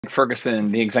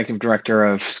Ferguson, the Executive Director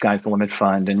of Sky's the Limit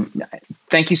Fund. And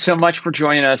thank you so much for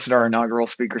joining us at our inaugural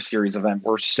Speaker Series event.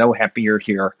 We're so happy you're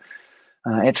here.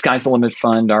 At Sky's the Limit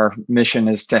Fund, our mission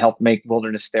is to help make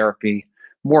wilderness therapy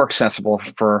more accessible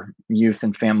for youth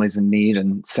and families in need.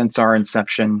 And since our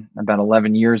inception about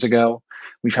 11 years ago,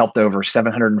 we've helped over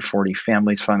 740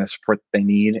 families find the support they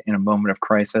need in a moment of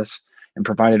crisis and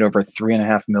provided over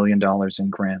 $3.5 million in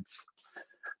grants.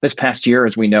 This past year,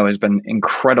 as we know, has been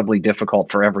incredibly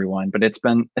difficult for everyone, but it's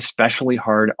been especially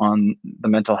hard on the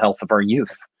mental health of our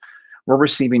youth. We're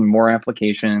receiving more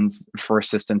applications for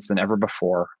assistance than ever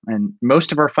before, and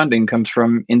most of our funding comes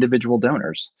from individual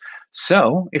donors.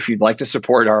 So if you'd like to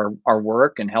support our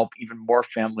work and help even more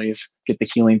families get the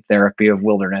healing therapy of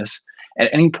wilderness,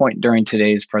 at any point during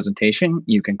today's presentation,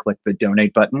 you can click the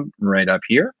donate button right up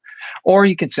here, or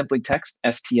you can simply text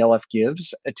STLF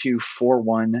Gives to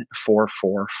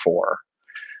 41444.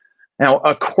 Now,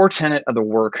 a core tenet of the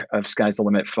work of Sky's the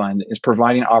Limit Fund is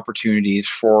providing opportunities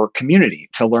for community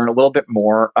to learn a little bit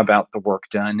more about the work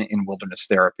done in wilderness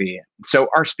therapy. So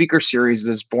our speaker series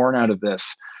is born out of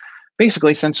this.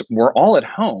 Basically, since we're all at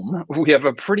home, we have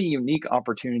a pretty unique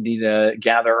opportunity to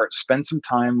gather, spend some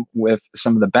time with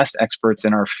some of the best experts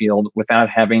in our field without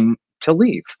having to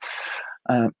leave.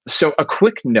 So a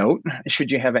quick note,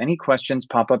 should you have any questions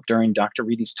pop up during Dr.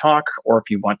 Reedy's talk, or if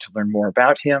you want to learn more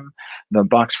about him, the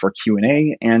box for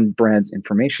Q&A and Brad's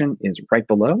information is right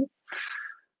below.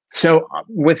 So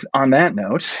on that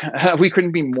note, we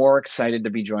couldn't be more excited to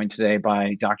be joined today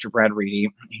by Dr. Brad Reedy.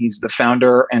 He's the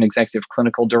founder and executive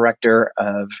clinical director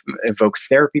of Evoke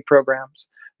therapy programs,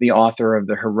 the author of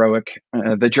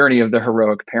The Journey of the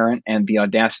Heroic Parent and the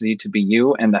Audacity to Be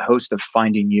You, and the host of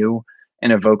Finding You, an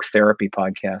Evoke therapy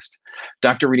podcast.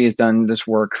 Dr. Reedy has done this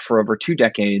work for over 2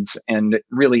 decades and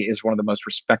really is one of the most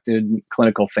respected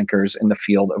clinical thinkers in the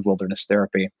field of wilderness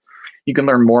therapy. You can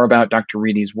learn more about Dr.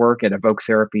 Reedy's work at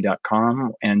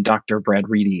evoketherapy.com and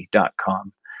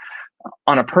drbradreedy.com.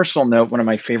 On a personal note, one of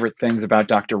my favorite things about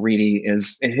Dr. Reedy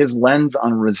is his lens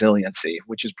on resiliency,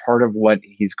 which is part of what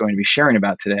he's going to be sharing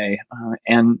about today.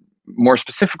 And more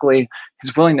specifically,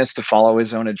 his willingness to follow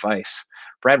his own advice.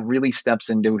 Brad really steps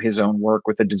into his own work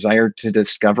with a desire to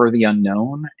discover the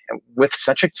unknown with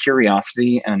such a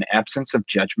curiosity and an absence of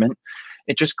judgment.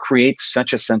 It just creates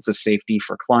such a sense of safety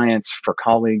for clients, for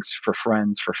colleagues, for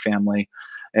friends, for family.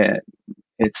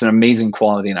 It's an amazing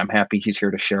quality, and I'm happy he's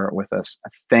here to share it with us.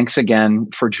 Thanks again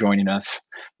for joining us,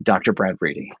 Dr. Brad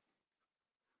Reedy.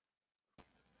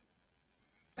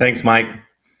 Thanks, Mike.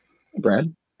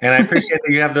 Brad. And I appreciate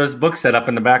that you have those books set up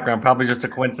in the background. Probably just a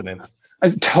coincidence. A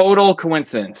total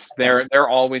coincidence. They're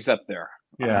always up there.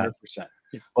 100%.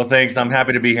 Yeah. Well, thanks. I'm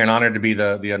happy to be here and honored to be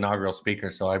the inaugural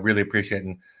speaker. So I really appreciate it.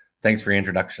 And thanks for your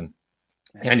introduction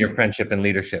and your friendship and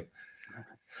leadership.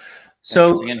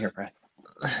 So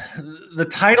the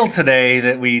title today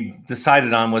that we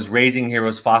decided on was Raising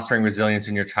Heroes, Fostering Resilience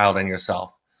in Your Child and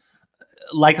Yourself.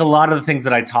 Like a lot of the things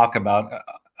that I talk about,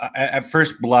 at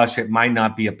first blush, it might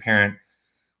not be apparent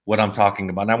what I'm talking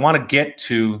about. And I want to get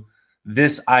to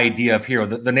this idea of hero.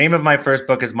 The name of my first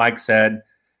book, as Mike said,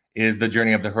 is The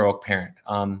Journey of the Heroic Parent.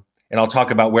 And I'll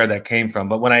talk about where that came from.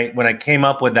 But when I came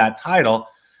up with that title,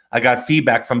 I got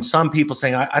feedback from some people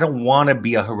saying, I don't want to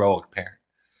be a heroic parent.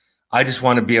 I just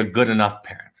want to be a good enough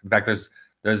parent. In fact, there's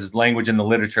this language in the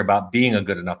literature about being a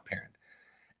good enough parent.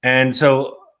 And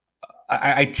so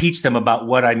I teach them about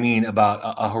what I mean about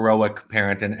a heroic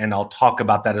parent, and I'll talk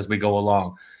about that as we go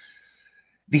along.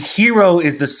 The hero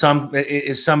is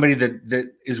somebody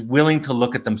that is willing to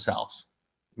look at themselves.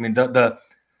 I mean, the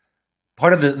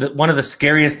part of one of the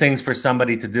scariest things for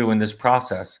somebody to do in this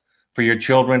process, for your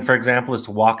children, for example, is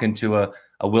to walk into a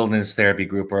wilderness therapy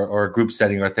group or a group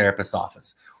setting or a therapist's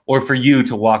office, or for you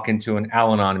to walk into an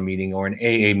Al-Anon meeting or an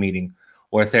AA meeting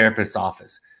or a therapist's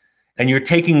office. And you're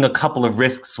taking a couple of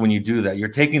risks when you do that. You're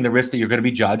taking the risk that you're going to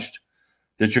be judged,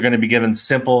 that you're going to be given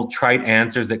simple, trite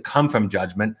answers that come from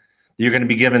judgment. You're going to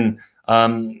be given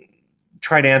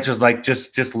trite answers like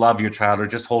just love your child or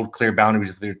just hold clear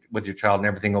boundaries with your child and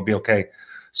everything will be okay.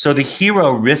 So the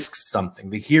hero risks something.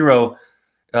 The hero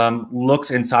looks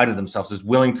inside of themselves, is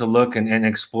willing to look and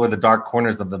explore the dark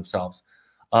corners of themselves.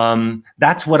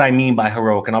 That's what I mean by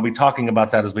heroic, and I'll be talking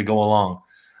about that as we go along.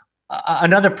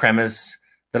 Another premise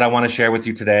that I want to share with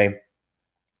you today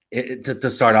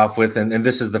to start off with, and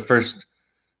this is the first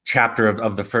chapter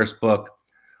of the first book.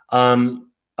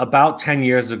 About 10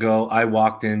 years ago, I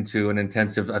walked into an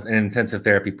intensive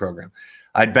therapy program.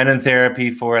 I'd been in therapy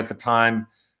for, at the time,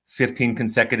 15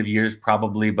 consecutive years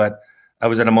probably, but I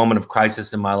was at a moment of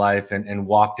crisis in my life and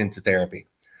walked into therapy.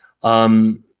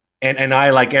 And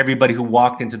I, like everybody who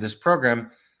walked into this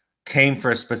program, came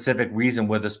for a specific reason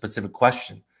with a specific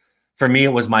question. For me,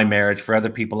 it was my marriage. For other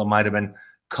people, it might have been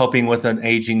coping with an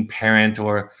aging parent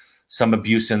or some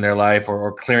abuse in their life,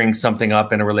 or clearing something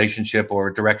up in a relationship or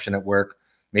direction at work,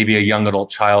 maybe a young adult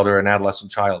child or an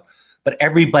adolescent child. But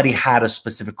everybody had a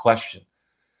specific question.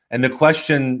 And the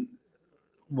question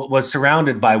was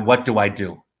surrounded by, what do I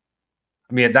do?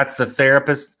 I mean, that's the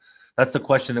therapist. That's the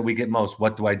question that we get most.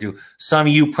 What do I do? Some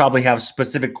of you probably have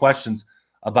specific questions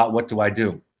about what do I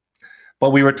do. But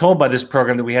we were told by this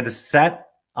program that we had to set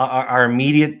our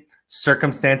immediate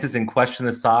circumstances in question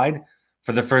aside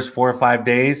for the first 4 or 5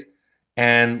 days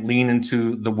and lean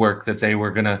into the work that they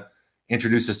were going to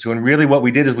introduce us to. And really what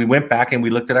we did is we went back and we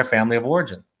looked at our family of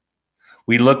origin.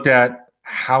 We looked at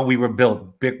how we were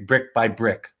built brick by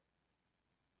brick.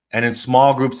 And in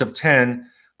small groups of 10,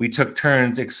 we took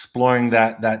turns exploring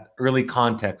that early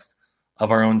context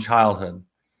of our own childhood.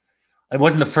 It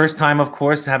wasn't the first time, of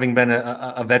course, having been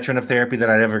a veteran of therapy, that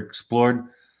I'd ever explored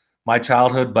my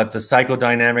childhood, but the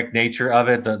psychodynamic nature of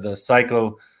it,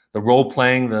 the role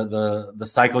playing, the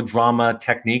psychodrama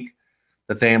technique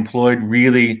that they employed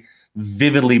really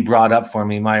vividly brought up for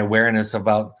me my awareness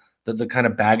about the kind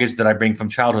of baggage that I bring from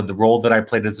childhood, the role that I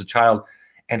played as a child,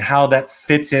 and how that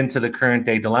fits into the current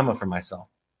day dilemma for myself.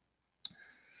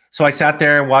 So I sat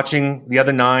there watching the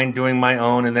other 9, doing my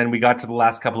own, and then we got to the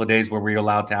last couple of days where we were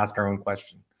allowed to ask our own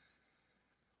question.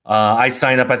 I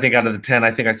signed up, I think out of the 10,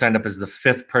 I think I signed up as the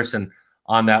 5th person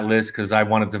on that list because I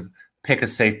wanted to pick a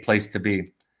safe place to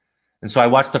be. And so I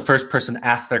watched the first person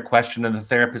ask their question, and the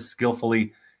therapist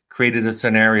skillfully created a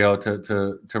scenario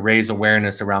to raise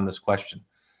awareness around this question.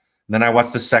 And then I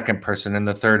watched the second person and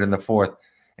the third and the fourth.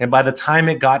 And by the time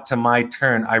it got to my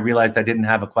turn, I realized I didn't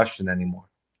have a question anymore.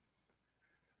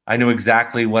 I knew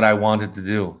exactly what I wanted to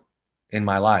do in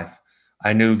my life.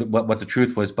 I knew what the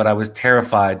truth was, but I was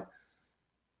terrified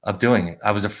of doing it.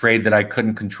 I was afraid that I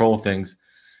couldn't control things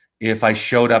if I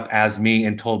showed up as me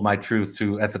and told my truth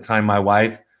to, at the time, my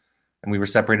wife, and we were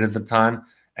separated at the time,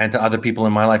 and to other people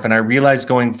in my life. And I realized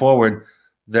going forward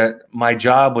that my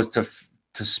job was to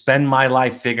spend my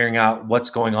life figuring out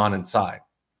what's going on inside,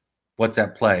 what's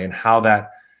at play, and how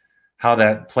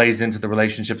that plays into the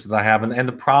relationships that I have and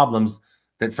the problems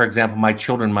that, for example, my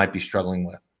children might be struggling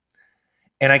with.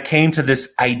 And I came to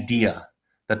this idea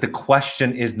that the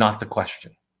question is not the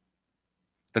question.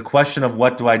 The question of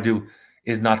what do I do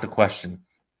is not the question.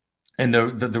 And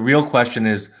the real question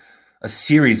is a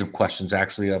series of questions,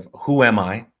 actually, of who am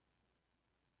I?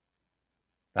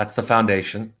 That's the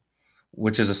foundation,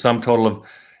 which is a sum total of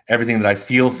everything that I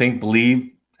feel, think,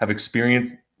 believe, have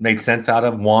experienced, made sense out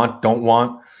of, want, don't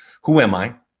want. Who am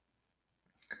I?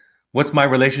 What's my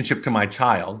relationship to my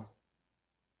child?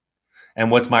 And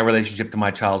what's my relationship to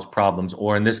my child's problems?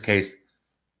 Or in this case,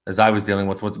 as I was dealing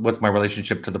with, what's my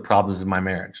relationship to the problems in my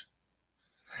marriage?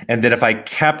 And that if I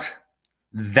kept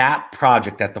that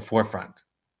project at the forefront,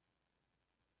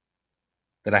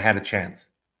 that I had a chance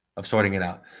of sorting it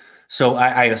out. So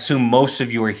I assume most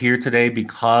of you are here today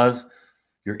because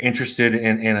you're interested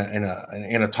in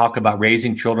a talk about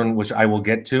raising children, which I will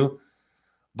get to.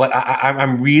 But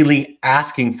I'm really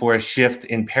asking for a shift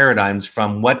in paradigms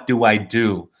from what do I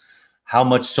do? How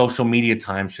much social media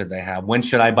time should they have? When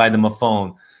should I buy them a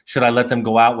phone? Should I let them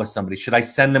go out with somebody? Should I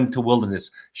send them to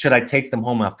wilderness? Should I take them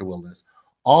home after wilderness?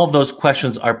 All of those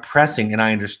questions are pressing, and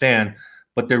I understand,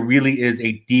 but there really is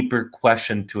a deeper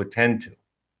question to attend to.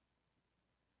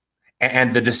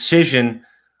 And the decision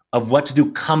of what to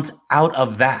do comes out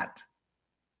of that,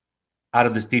 out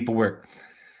of this deeper work.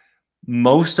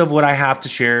 Most of what I have to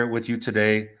share with you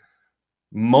today,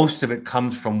 most of it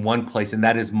comes from one place, and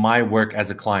that is my work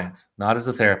as a client, not as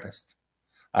a therapist.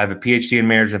 I have a Ph.D. in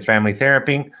marriage and family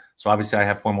therapy, so obviously I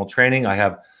have formal training. I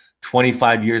have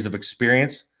 25 years of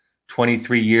experience,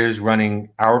 23 years running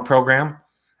our program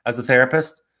as a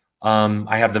therapist.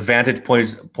 I have the vantage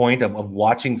point of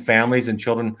watching families and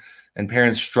children and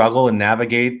parents struggle and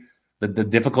navigate the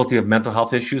difficulty of mental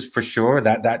health issues, for sure,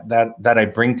 that I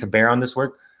bring to bear on this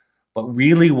work. But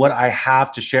really what I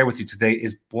have to share with you today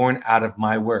is born out of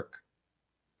my work.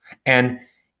 And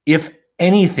if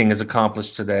anything is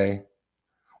accomplished today,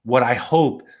 what I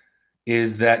hope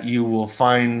is that you will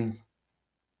find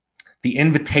the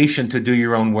invitation to do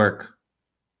your own work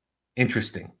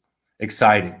interesting,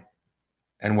 exciting,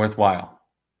 and worthwhile.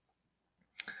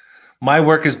 My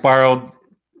work has borrowed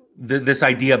this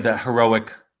idea of the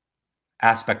heroic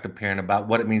aspect of parent, about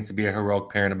what it means to be a heroic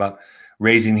parent, about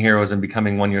raising heroes and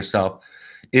becoming one yourself,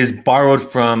 is borrowed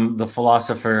from the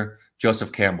philosopher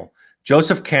Joseph Campbell.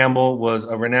 Joseph Campbell was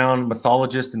a renowned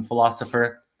mythologist and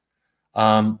philosopher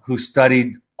who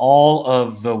studied all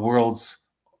of the world's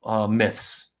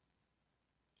myths,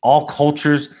 all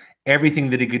cultures, everything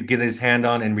that he could get his hand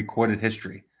on in recorded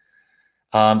history.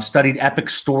 Studied epic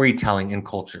storytelling in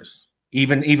cultures,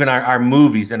 even our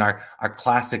movies and our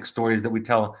classic stories that we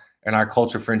tell in our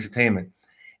culture for entertainment.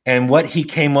 And what he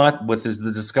came up with is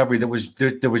the discovery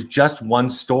that there was just one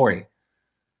story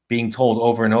being told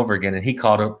over and over again, and he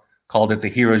called it the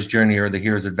hero's journey or the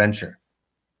hero's adventure.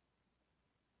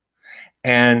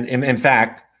 And in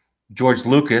fact, George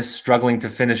Lucas, struggling to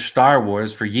finish Star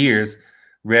Wars for years,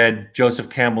 read Joseph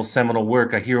Campbell's seminal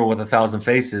work, A Hero with a Thousand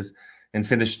Faces, and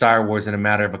finished Star Wars in a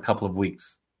matter of a couple of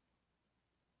weeks.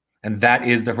 And that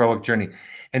is the heroic journey.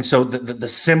 And so the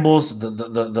symbols,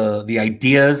 the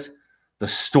ideas, the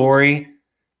story,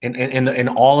 and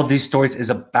all of these stories is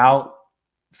about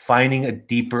finding a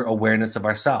deeper awareness of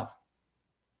ourselves.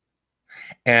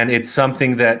 And it's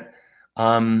something that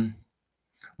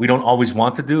we don't always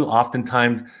want to do.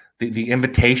 Oftentimes, the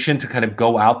invitation to kind of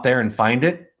go out there and find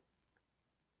it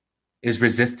is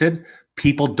resisted.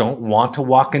 People don't want to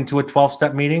walk into a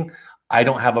 12-step meeting. I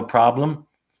don't have a problem.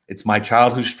 It's my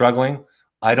child who's struggling.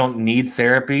 I don't need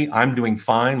therapy. I'm doing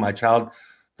fine. My child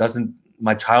is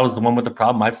the one with the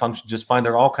problem. I function just fine.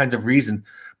 There are all kinds of reasons,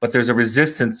 but there's a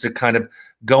resistance to kind of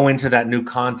go into that new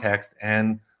context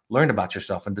and learn about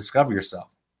yourself and discover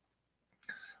yourself.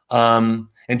 And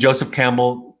Joseph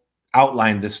Campbell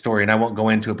outlined this story, and I won't go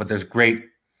into it, but there's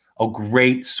a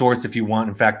great source if you want.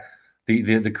 In fact,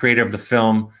 the creator of the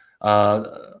film,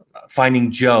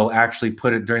 Finding Joe, actually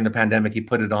put it during the pandemic. He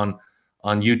put it on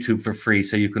YouTube for free,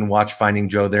 so you can watch Finding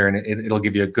Joe there, and it'll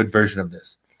give you a good version of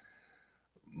this.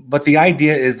 But the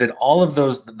idea is that all of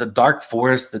those, the dark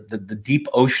forest, the deep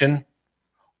ocean,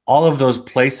 all of those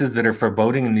places that are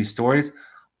foreboding in these stories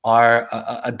are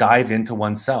a dive into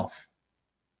oneself,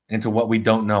 into what we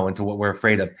don't know, into what we're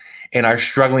afraid of. And our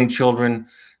struggling children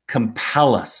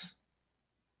compel us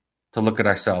to look at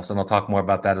ourselves. And I'll talk more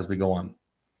about that as we go on.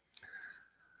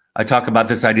 I talk about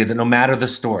this idea that no matter the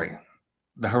story,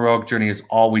 the heroic journey is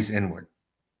always inward.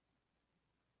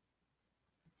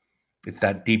 It's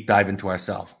that deep dive into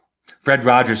ourselves. Fred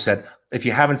Rogers said, if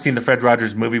you haven't seen the Fred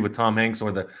Rogers movie with Tom Hanks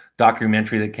or the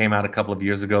documentary that came out a couple of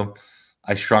years ago,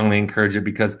 I strongly encourage it,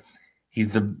 because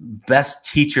he's the best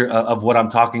teacher of what I'm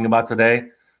talking about today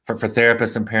for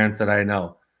therapists and parents that I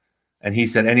know. And he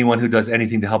said, anyone who does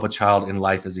anything to help a child in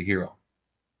life is a hero.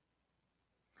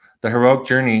 The heroic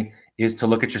journey is to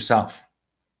look at yourself.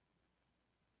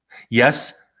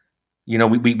 Yes, you know,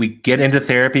 we get into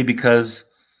therapy because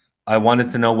I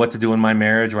wanted to know what to do in my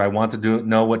marriage, or I want to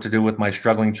know what to do with my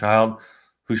struggling child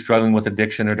who's struggling with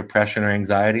addiction or depression or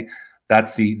anxiety.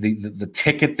 That's the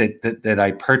ticket that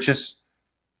I purchase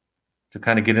to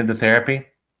kind of get into therapy.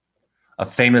 A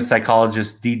famous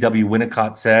psychologist, D.W.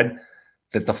 Winnicott, said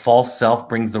that the false self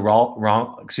brings the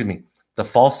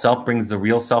false self brings the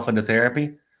real self into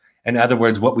therapy. In other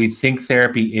words, what we think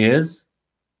therapy is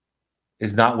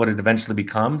not what it eventually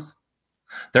becomes.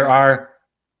 There are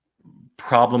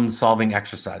problem-solving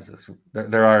exercises.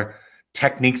 There are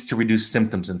techniques to reduce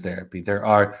symptoms in therapy. There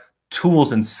are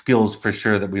tools and skills for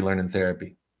sure that we learn in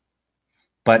therapy.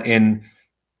 But in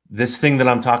this thing that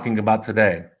I'm talking about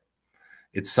today,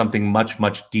 it's something much,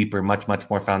 much deeper, much, much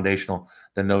more foundational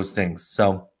than those things.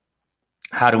 So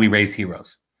how do we raise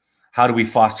heroes? How do we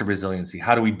foster resiliency?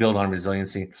 How do we build on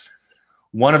resiliency?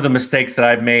 One of the mistakes that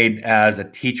I've made as a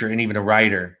teacher and even a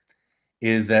writer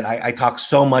is that I talk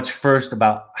so much first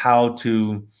about how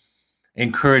to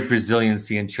encourage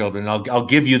resiliency in children. I'll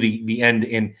give you the end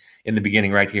in the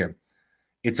beginning right here.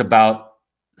 It's about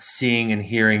seeing and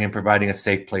hearing and providing a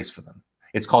safe place for them.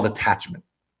 It's called attachment,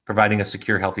 providing a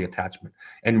secure, healthy attachment,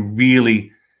 and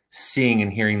really seeing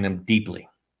and hearing them deeply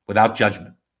without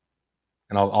judgment.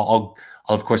 And I'll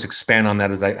of course expand on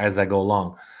that as I go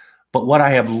along. But what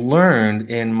I have learned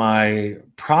in my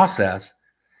process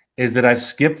is that I've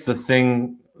skipped the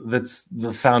thing that's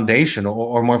the foundation,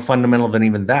 or more fundamental than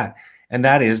even that. And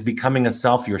that is becoming a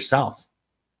self yourself.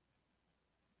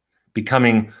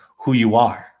 Becoming who you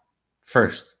are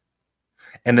first.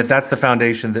 And that's the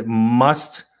foundation that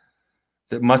must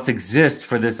exist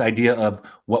for this idea of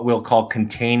what we'll call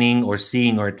containing or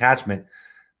seeing or attachment.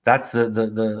 That's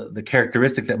the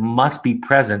characteristic that must be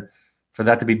present for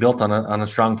that to be built on a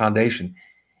strong foundation.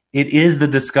 It is the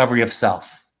discovery of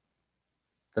self.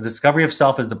 The discovery of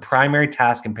self is the primary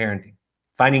task in parenting,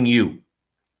 finding you.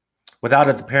 Without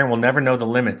it, the parent will never know their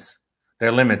limits,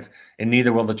 and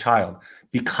neither will the child.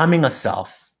 Becoming a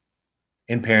self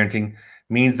in parenting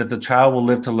means that the child will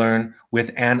live to learn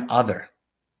with an other.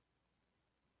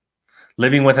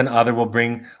 Living with an other will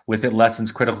bring with it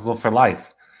lessons critical for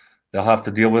life. They'll have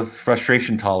to deal with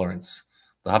frustration tolerance.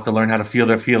 They'll have to learn how to feel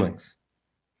their feelings.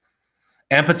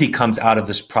 Empathy comes out of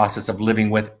this process of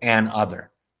living with an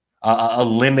other, a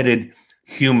limited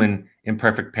human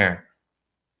imperfect parent.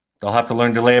 They'll have to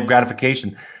learn delay of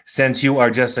gratification. Since you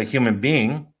are just a human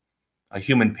being, a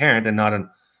human parent, and not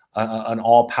an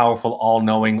all-powerful,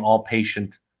 all-knowing,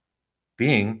 all-patient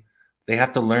being, they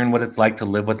have to learn what it's like to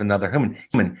live with another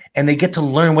human. And they get to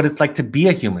learn what it's like to be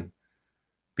a human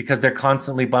because they're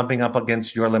constantly bumping up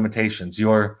against your limitations,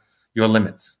 your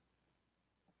limits.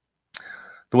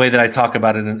 The way that I talk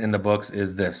about it in the books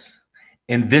is this.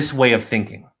 In this way of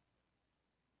thinking,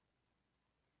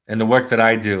 in the work that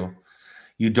I do,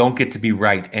 you don't get to be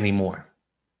right anymore.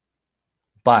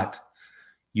 But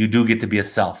you do get to be a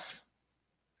self.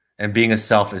 And being a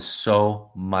self is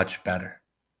so much better.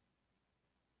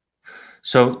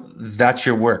 So that's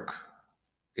your work,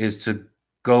 is to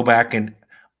go back and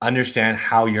understand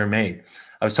how you're made.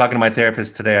 I was talking to my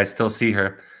therapist today. I still see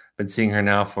her. Been seeing her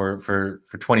now for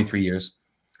 23 years.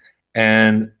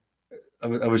 And I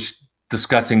was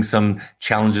discussing some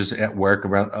challenges at work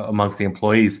amongst the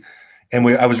employees. And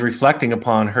I was reflecting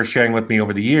upon her sharing with me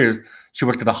over the years. She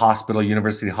worked at a hospital,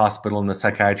 university hospital, in the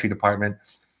psychiatry department.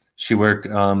 She worked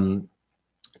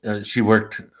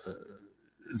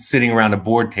sitting around a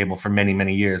board table for many,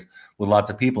 many years with lots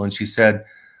of people. And she said,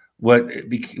 what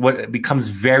becomes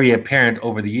very apparent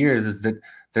over the years is that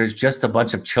there's just a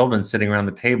bunch of children sitting around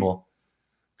the table,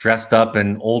 dressed up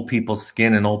in old people's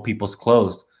skin and old people's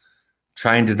clothes,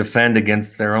 trying to defend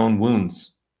against their own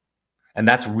wounds. And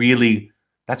that's really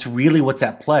what's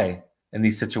at play in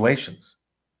these situations.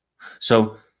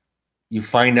 So you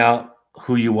find out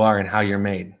who you are and how you're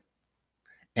made.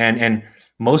 And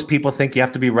most people think you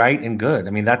have to be right and good.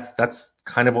 I mean, that's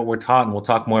kind of what we're taught, and we'll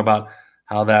talk more about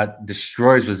how that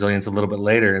destroys resilience a little bit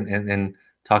later and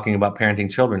talking about parenting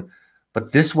children.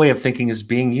 But this way of thinking is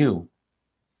being you.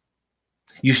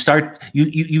 You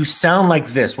sound like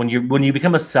this when you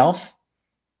become a self.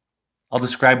 I'll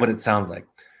describe what it sounds like.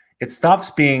 It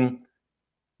stops being,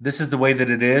 this is the way that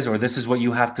it is, or this is what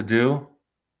you have to do,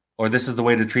 or this is the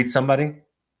way to treat somebody.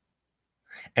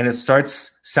 And it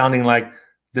starts sounding like,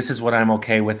 this is what I'm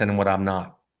okay with and what I'm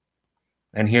not.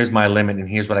 And here's my limit, and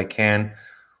here's what I can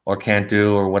or can't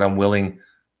do, or what I'm willing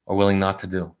or willing not to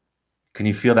do. Can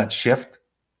you feel that shift?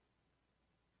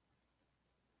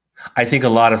 I think a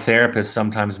lot of therapists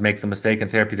sometimes make the mistake, and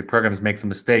therapeutic programs make the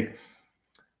mistake.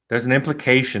 There's an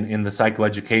implication in the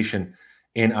psychoeducation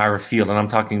in our field, and I'm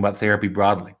talking about therapy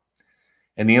broadly.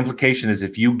 And the implication is,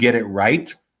 if you get it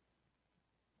right,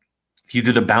 if you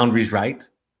do the boundaries right,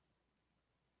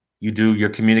 you do your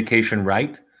communication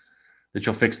right, that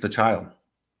you'll fix the child.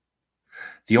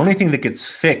 The only thing that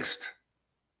gets fixed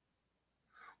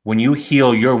when you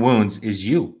heal your wounds is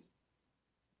you.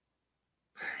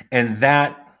 And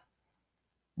that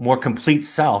more complete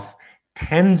self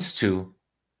tends to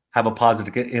have a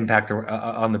positive impact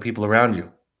on the people around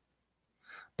you.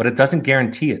 But it doesn't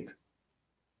guarantee it.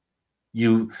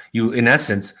 You in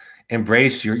essence,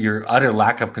 embrace your utter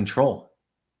lack of control.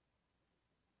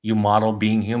 You model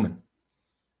being human.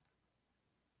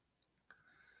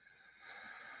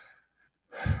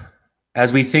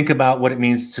 As we think about what it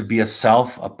means to be a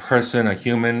self, a person, a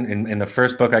human, in the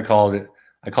first book, I call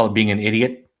it being an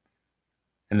idiot.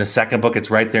 In the second book, it's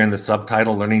right there in the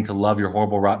subtitle, Learning to Love Your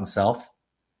Horrible, Rotten Self.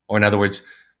 Or in other words,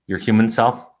 your human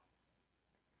self.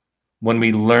 When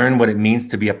we learn what it means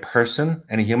to be a person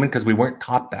and a human, because we weren't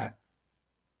taught that,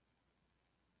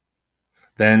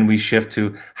 then we shift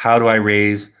to, how do I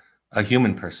raise a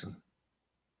human person?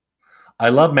 I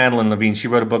love Madeline Levine. She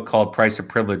wrote a book called Price of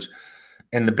Privilege.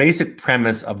 And the basic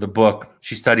premise of the book,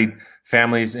 she studied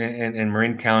families in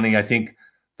Marin County, I think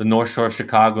the North Shore of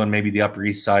Chicago, and maybe the Upper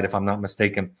East Side, if I'm not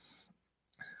mistaken.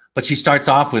 But she starts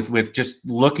off with just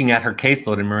looking at her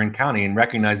caseload in Marin County and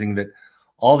recognizing that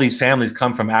all these families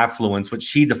come from affluence, which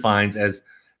she defines as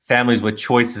families with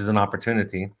choices and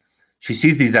opportunity. She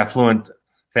sees these affluent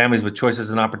families with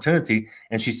choices and opportunity,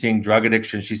 and she's seeing drug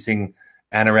addiction, she's seeing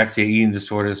anorexia, eating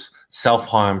disorders,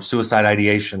 self-harm, suicide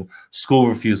ideation, school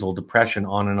refusal, depression,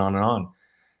 on and on and on.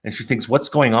 And she thinks, what's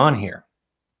going on here?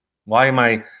 Why am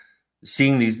I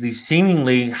seeing these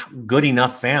seemingly good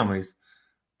enough families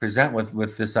present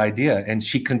with this idea? And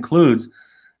she concludes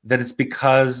that it's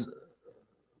because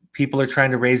people are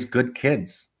trying to raise good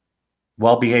kids,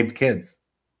 well-behaved kids,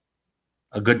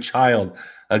 a good child,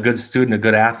 a good student, a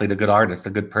good athlete, a good artist, a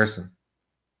good person.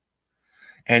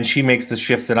 And she makes the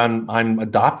shift that I'm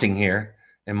adopting here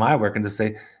in my work, and to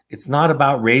say, it's not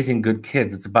about raising good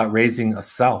kids, it's about raising a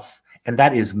self. And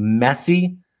that is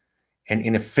messy and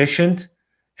inefficient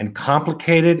and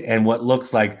complicated, and what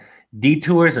looks like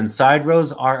detours and side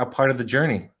roads are a part of the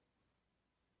journey.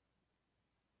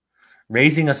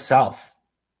 Raising a self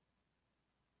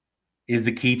is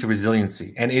the key to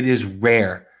resiliency, and it is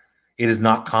rare. It is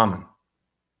not common.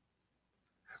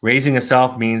 Raising a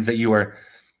self means that you are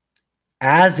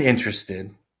as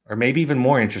interested, or maybe even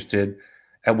more interested,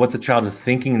 at what the child is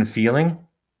thinking and feeling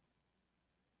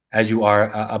as you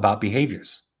are about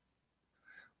behaviors.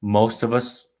 Most of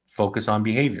us focus on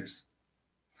behaviors.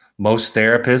 Most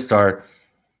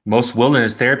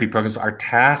wilderness therapy programs are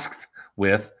tasked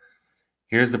with,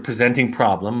 here's the presenting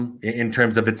problem in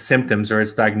terms of its symptoms or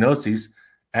its diagnoses,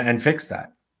 and fix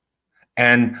that.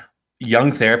 And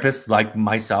young therapists like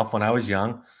myself, when I was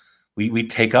young, we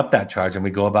take up that charge and we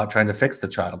go about trying to fix the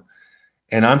child.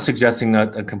 And I'm suggesting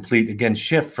a complete, again,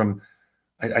 shift from,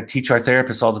 I teach our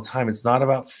therapists all the time, it's not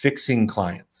about fixing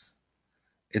clients.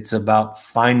 It's about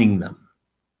finding them.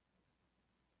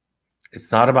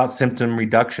 It's not about symptom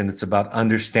reduction. It's about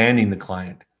understanding the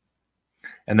client.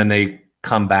 And then they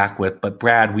come back with, but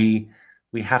Brad, we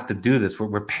have to do this.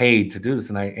 We're paid to do this.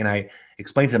 And I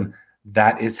explain to them,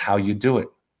 that is how you do it.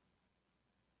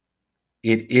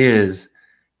 It is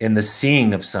in the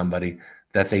seeing of somebody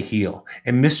that they heal.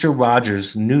 And Mr.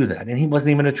 Rogers knew that, and he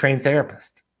wasn't even a trained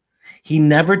therapist. He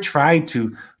never tried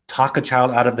to talk a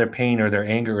child out of their pain or their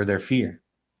anger or their fear.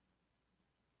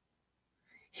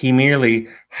 He merely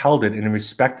held it and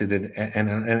respected it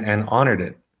and honored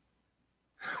it.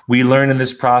 We learn in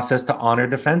this process to honor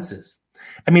defenses.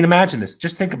 I mean, imagine this.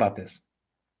 Just think about this.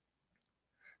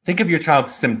 Think of your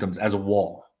child's symptoms as a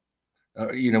wall.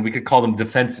 We could call them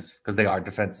defenses because they are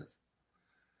defenses.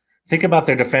 Think about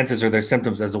their defenses or their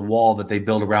symptoms as a wall that they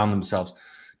build around themselves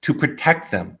to protect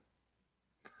them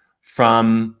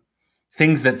from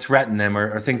things that threaten them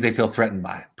or things they feel threatened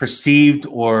by, perceived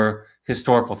or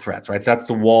historical threats, right? That's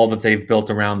the wall that they've built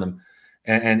around them.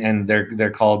 And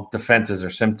they're called defenses or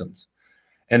symptoms.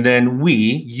 And then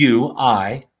we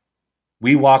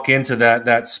walk into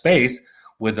that space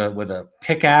with a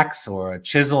pickaxe or a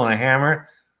chisel and a hammer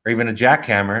or even a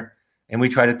jackhammer, and we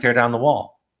try to tear down the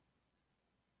wall.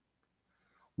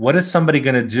 What is somebody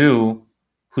going to do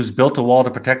who's built a wall to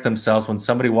protect themselves when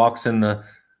somebody walks in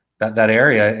that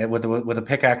area with a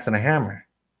pickaxe and a hammer?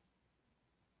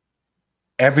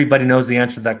 Everybody knows the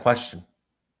answer to that question.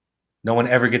 No one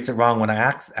ever gets it wrong when I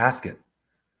ask it.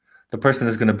 The person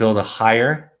is going to build a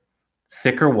higher,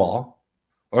 thicker wall,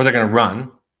 or they're going to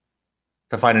run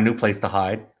to find a new place to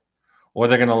hide, or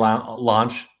they're going to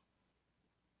launch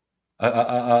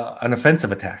an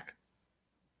offensive attack.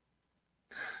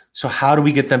 So how do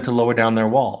we get them to lower down their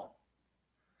wall?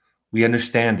 We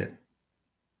understand it.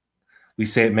 We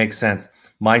say it makes sense.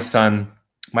 My son,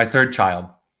 my third child,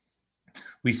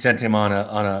 we sent him on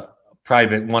a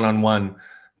private one-on-one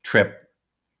trip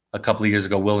a couple of years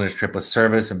ago, wilderness trip with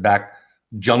service and back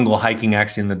jungle hiking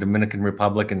actually in the Dominican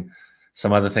Republic and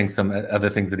some other things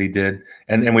that he did.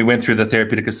 And we went through the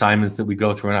therapeutic assignments that we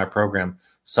go through in our program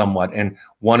somewhat. And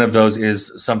one of those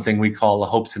is something we call a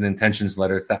hopes and intentions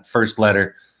letter. It's that first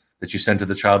letter that you send to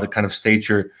the child that kind of states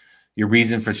your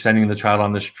reason for sending the child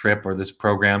on this trip or this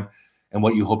program and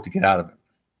what you hope to get out of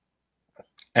it.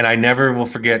 And I never will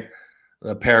forget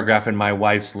the paragraph in my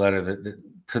wife's letter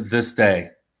that to this day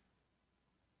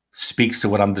speaks to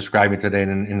what I'm describing today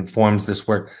and informs this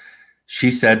work.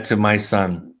 She said to my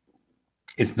son,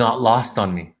 "It's not lost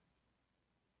on me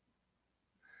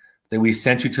that we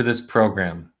sent you to this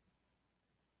program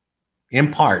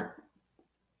in part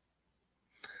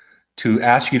to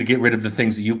ask you to get rid of the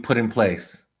things that you put in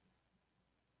place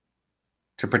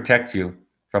to protect you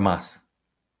from us."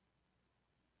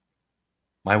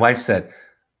 My wife said,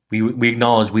 we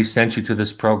acknowledge we sent you to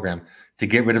this program to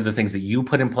get rid of the things that you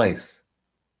put in place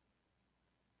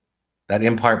that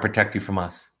in part protect you from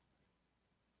us.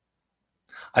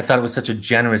 I thought it was such a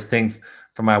generous thing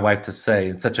for my wife to say,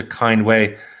 in such a kind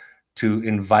way to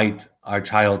invite our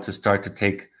child to start to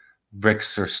take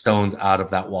bricks or stones out of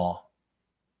that wall.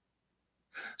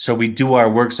 So we do our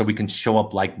work so we can show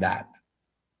up like that.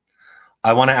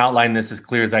 I want to outline this as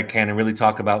clear as I can and really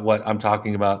talk about what I'm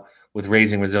talking about with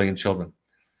raising resilient children.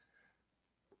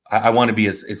 I want to be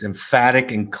as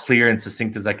emphatic and clear and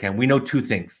succinct as I can. We know two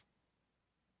things.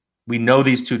 We know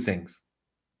these two things.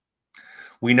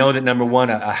 We know that number one,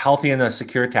 a healthy and a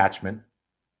secure attachment,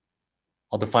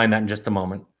 I'll define that in just a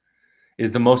moment,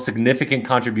 is the most significant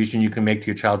contribution you can make to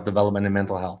your child's development and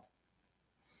mental health.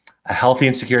 A healthy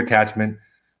and secure attachment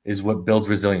is what builds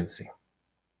resiliency.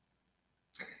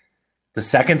 The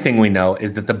second thing we know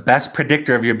is that the best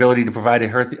predictor of your ability to provide a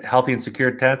healthy and secure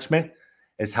attachment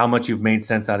is how much you've made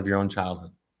sense out of your own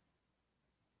childhood.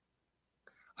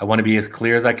 I want to be as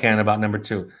clear as I can about number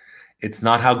two. It's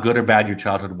not how good or bad your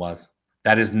childhood was.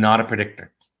 That is not a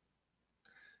predictor.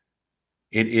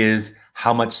 It is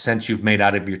how much sense you've made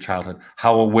out of your childhood,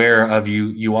 how aware of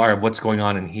you are of what's going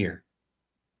on in here,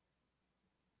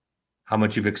 how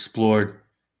much you've explored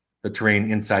the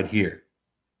terrain inside here.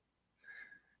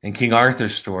 In King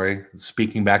Arthur's story,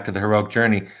 speaking back to the heroic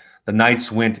journey, the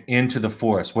knights went into the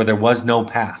forest where there was no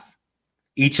path,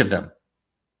 each of them,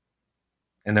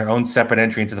 in their own separate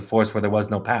entry into the forest where there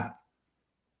was no path.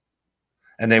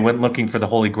 And they went looking for the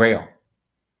Holy Grail.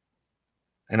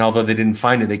 And although they didn't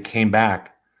find it, they came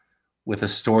back with a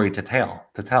story to tell.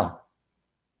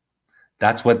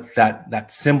 That's what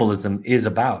that symbolism is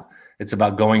about. It's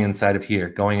about going inside of here,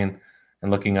 going in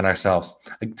and looking at ourselves.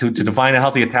 To define a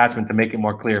healthy attachment, to make it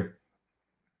more clear,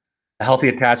 a healthy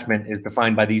attachment is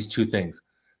defined by these two things: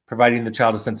 providing the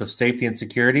child a sense of safety and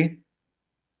security,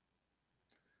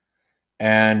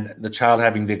 and the child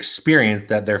having the experience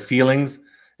that their feelings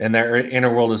and their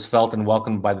inner world is felt and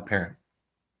welcomed by the parent.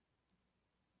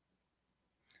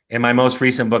 In my most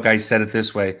recent book, I said it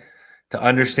this way: to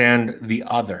understand the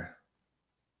other,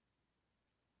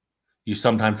 you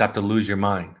sometimes have to lose your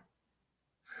mind.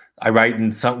 I write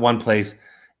in one place,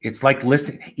 it's like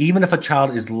listening. Even if a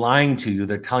child is lying to you,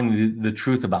 they're telling you the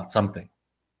truth about something.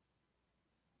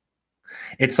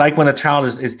 It's like when a child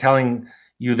is telling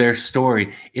you their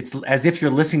story, it's as if you're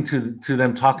listening to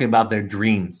them talking about their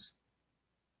dreams.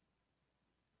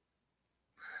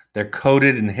 They're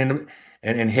coded and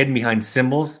hidden behind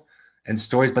symbols and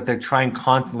stories, but they're trying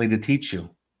constantly to teach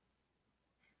you.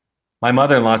 My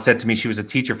mother-in-law said to me, she was a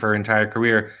teacher for her entire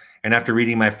career, and after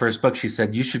reading my first book, she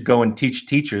said, you should go and teach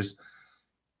teachers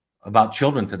about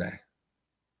children today.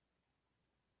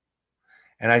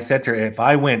 And I said to her, if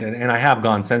I went, and I have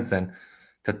gone since then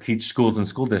to teach schools and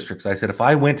school districts, I said, if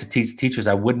I went to teach teachers,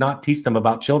 I would not teach them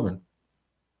about children.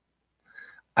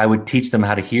 I would teach them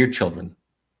how to hear children.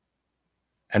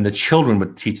 And the children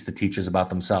would teach the teachers about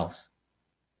themselves.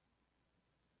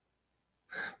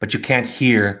 But you can't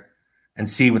hear and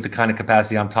see with the kind of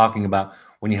capacity I'm talking about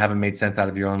when you haven't made sense out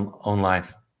of your own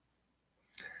life.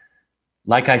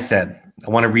 Like I said, I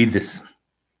want to read this.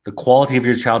 The quality of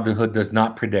your childhood does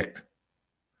not predict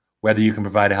whether you can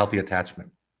provide a healthy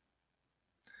attachment.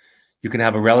 You can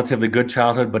have a relatively good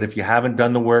childhood, but if you haven't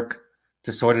done the work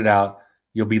to sort it out,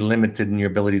 you'll be limited in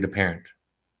your ability to parent.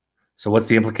 So what's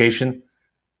the implication?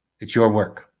 It's your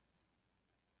work.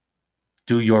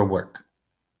 Do your work.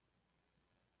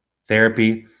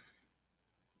 Therapy,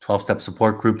 12-step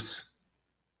support groups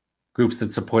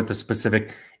that support the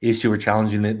specific issue or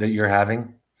challenge that you're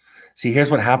having. See,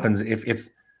 here's what happens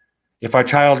if our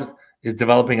child is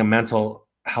developing a mental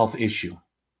health issue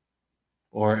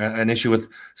or an issue with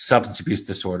substance abuse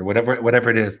disorder, whatever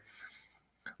it is.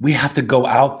 We have to go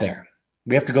out there.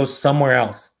 We have to go somewhere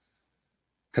else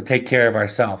to take care of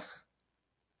ourselves,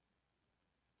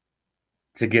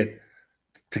 to get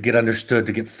understood,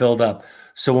 to get filled up.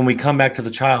 So when we come back to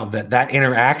the child, that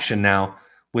interaction now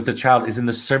with the child is in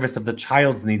the service of the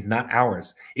child's needs, not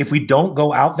ours. If we don't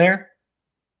go out there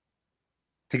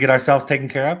to get ourselves taken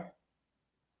care of,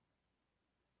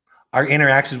 our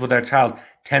interactions with our child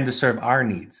tend to serve our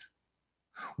needs.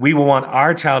 We will want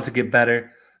our child to get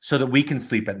better so that we can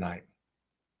sleep at night.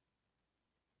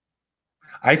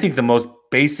 I think the most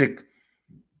basic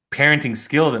parenting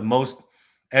skill that most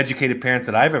educated parents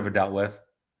that I've ever dealt with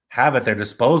have at their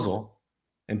disposal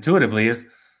intuitively is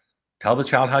tell the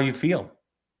child how you feel.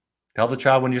 Tell the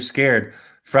child when you're scared,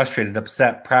 frustrated,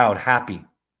 upset, proud, happy,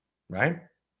 right?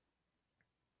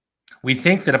 We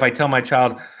think that if I tell my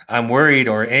child I'm worried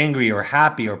or angry or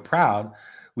happy or proud,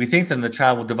 we think then the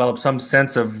child will develop some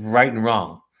sense of right and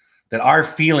wrong, that our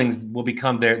feelings will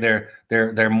become their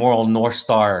moral North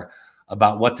Star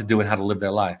about what to do and how to live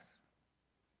their life.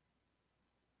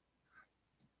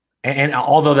 And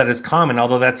although that is common,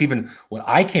 although that's even what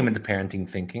I came into parenting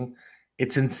thinking,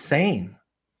 it's insane.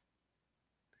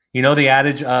 You know the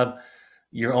adage of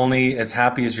you're only as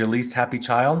happy as your least happy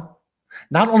child?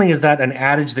 Not only is that an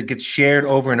adage that gets shared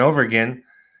over and over again,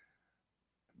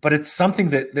 but it's something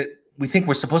that we think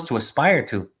we're supposed to aspire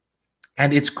to.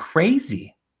 And it's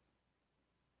crazy.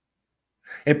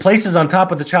 It places on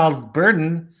top of the child's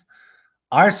burdens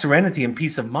our serenity and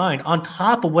peace of mind on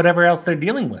top of whatever else they're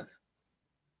dealing with.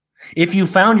 If you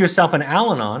found yourself in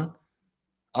Al-Anon,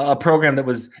 a program that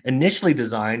was initially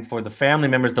designed for the family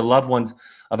members, the loved ones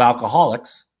of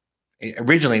alcoholics.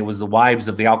 Originally, it was the wives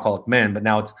of the alcoholic men, but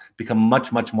now it's become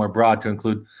much, much more broad to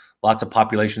include lots of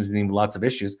populations and even lots of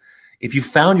issues. If you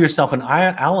found yourself in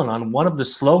Al-Anon, one of the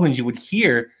slogans you would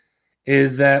hear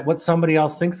is that what somebody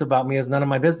else thinks about me is none of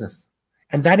my business.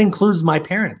 And that includes my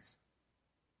parents.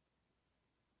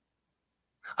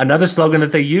 Another slogan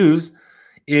that they use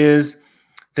is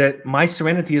that my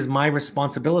serenity is my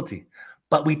responsibility.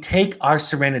 But we take our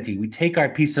serenity, we take our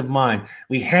peace of mind,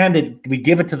 we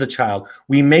give it to the child,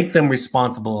 we make them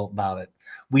responsible about it.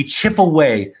 We chip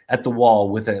away at the wall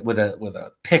with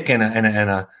a pick and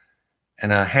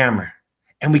a hammer,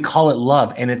 and we call it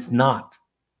love, and it's not.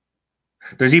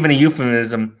 There's even a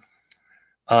euphemism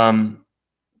that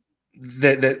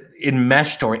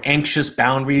enmeshed or anxious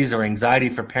boundaries or anxiety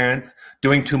for parents,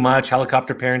 doing too much,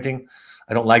 helicopter parenting.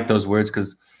 I don't like those words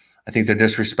because I think they're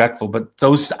disrespectful, but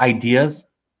those ideas,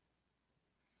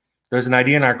 there's an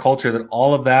idea in our culture that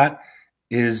all of that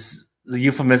is, the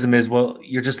euphemism is, well,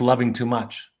 you're just loving too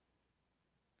much.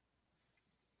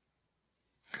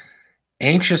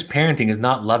 Anxious parenting is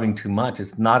not loving too much.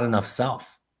 It's not enough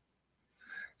self.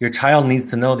 Your child needs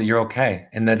to know that you're okay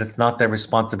and that it's not their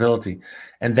responsibility.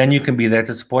 And then you can be there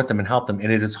to support them and help them.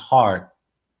 And it is hard.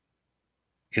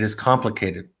 It is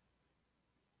complicated.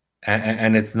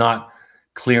 And it's not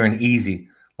clear and easy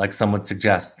like some would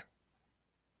suggest.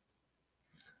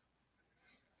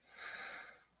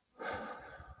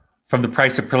 From The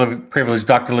Price of Privilege,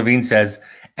 Dr. Levine says,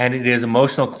 and it is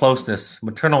emotional closeness,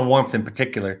 maternal warmth in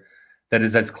particular, that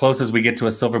is as close as we get to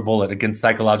a silver bullet against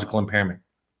psychological impairment.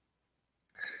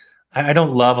 I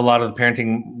don't love a lot of the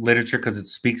parenting literature because it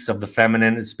speaks of the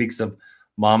feminine. It speaks of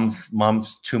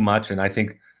moms too much. And I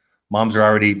think moms are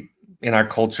already in our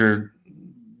culture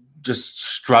just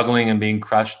struggling and being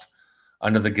crushed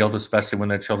under the guilt, especially when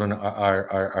their children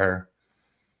are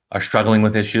struggling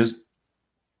with issues.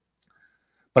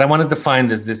 But I wanted to find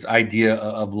this idea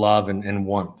of love and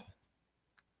warmth.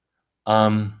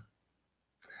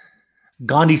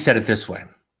 Gandhi said it this way.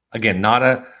 Again, not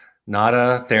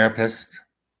a therapist,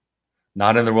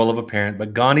 not in the role of a parent,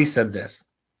 but Gandhi said this.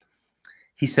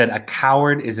 He said, a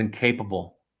coward is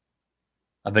incapable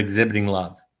of exhibiting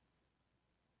love.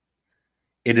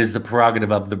 It is the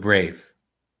prerogative of the brave.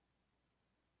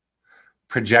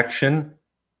 Projection,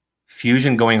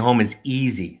 fusion, going home is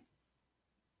easy.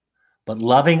 But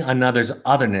loving another's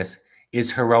otherness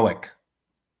is heroic.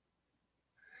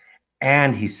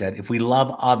 And he said, if we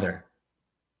love other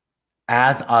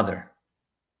as other,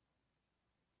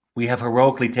 we have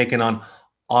heroically taken on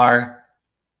our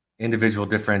individual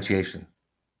differentiation,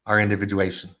 our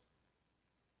individuation.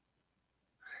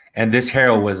 And this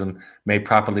heroism may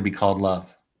properly be called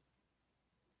love.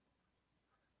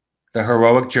 The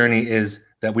heroic journey is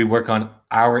that we work on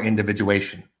our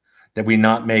individuation, that we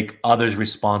not make others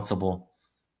responsible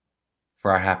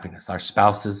for our happiness, our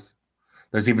spouses.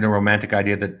 There's even a romantic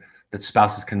idea that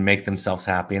spouses can make themselves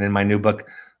happy. And in my new book,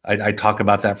 I talk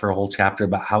about that for a whole chapter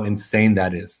about how insane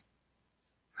that is.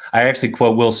 I actually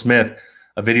quote Will Smith,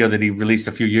 a video that he released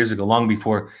a few years ago, long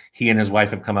before he and his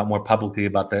wife have come out more publicly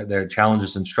about their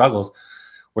challenges and struggles,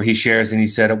 where he shares, and he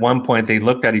said at one point they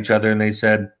looked at each other and he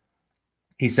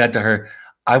said to her,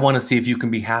 I want to see if you can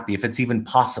be happy, if it's even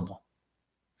possible.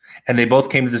 And they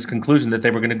both came to this conclusion that they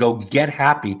were going to go get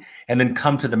happy and then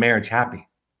come to the marriage happy.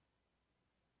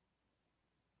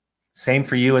 Same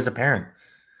for you as a parent.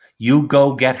 You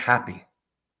go get happy.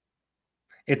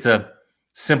 It's a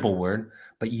simple word,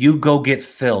 but you go get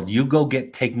filled. You go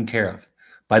get taken care of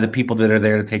by the people that are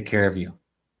there to take care of you.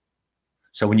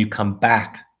 So when you come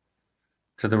back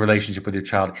to the relationship with your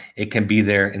child, it can be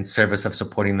there in service of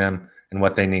supporting them and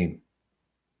what they need.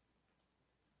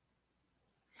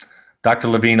 Dr.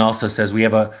 Levine also says we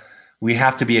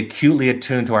have to be acutely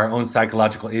attuned to our own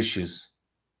psychological issues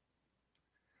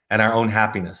and our own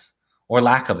happiness or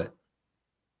lack of it.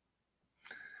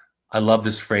 I love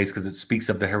this phrase because it speaks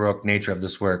of the heroic nature of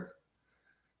this work.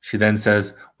 She then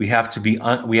says we have to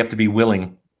be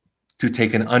willing to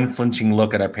take an unflinching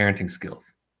look at our parenting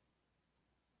skills.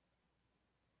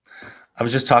 I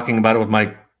was just talking about it with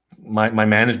my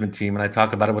management team, and I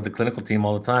talk about it with the clinical team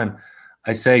all the time.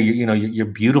 I say, you're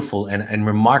beautiful and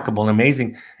remarkable and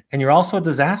amazing, and you're also a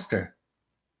disaster.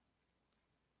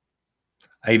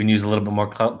 I even use a little bit more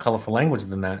colorful language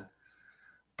than that.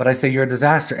 But I say you're a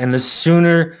disaster. And the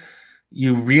sooner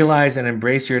you realize and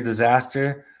embrace your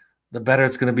disaster, the better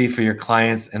it's going to be for your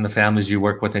clients and the families you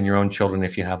work with and your own children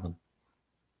if you have them.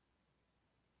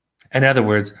 In other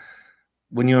words,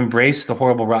 when you embrace the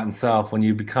horrible, rotten self, when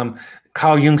you become,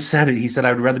 Carl Jung said it, he said,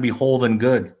 I would rather be whole than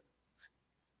good.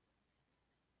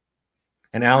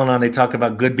 And Al-Anon, they talk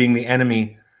about good being the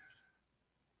enemy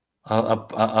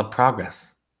of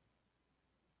progress.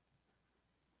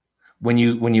 When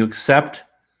you accept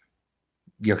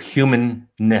your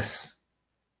humanness,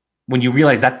 when you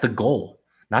realize that's the goal,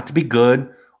 not to be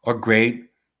good or great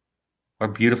or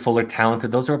beautiful or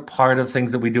talented. Those are a part of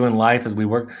things that we do in life as we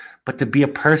work, but to be a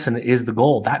person is the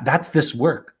goal. That's this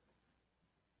work.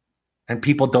 And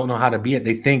people don't know how to be it.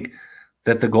 They think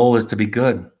that the goal is to be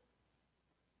good.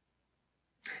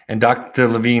 And Dr.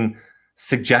 Levine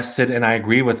suggested, and I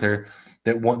agree with her,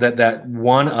 that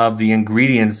one of the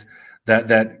ingredients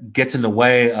that gets in the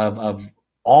way of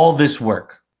all this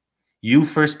work, you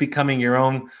first becoming your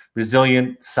own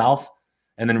resilient self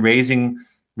and then raising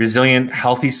resilient,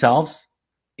 healthy selves,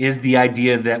 is the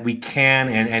idea that we can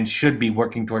and should be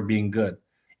working toward being good.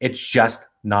 It's just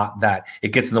not that.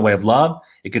 It gets in the way of love.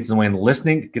 It gets in the way of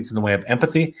listening. It gets in the way of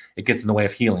empathy. It gets in the way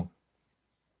of healing.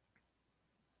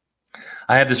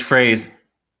 I have this phrase.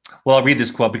 Well, I'll read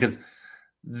this quote because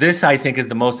this, I think, is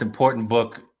the most important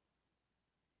book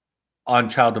on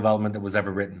child development that was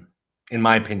ever written, in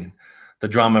my opinion. The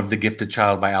Drama of the Gifted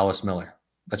Child by Alice Miller.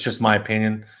 That's just my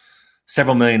opinion.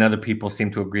 Several million other people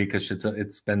seem to agree because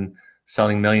it's been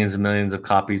selling millions and millions of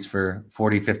copies for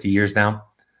 40, 50 years now.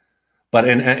 But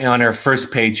on her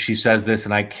first page, she says this,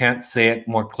 and I can't say it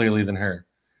more clearly than her.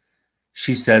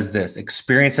 She says this: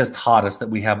 experience has taught us that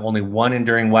we have only one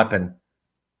enduring weapon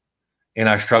in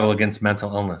our struggle against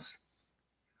mental illness: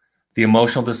 the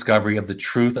emotional discovery of the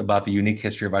truth about the unique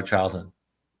history of our childhood.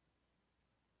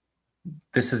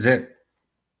 This is it.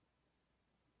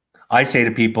 I say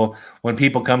to people, when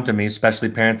people come to me, especially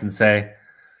parents, and say,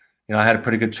 I had a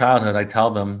pretty good childhood, I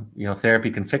tell them,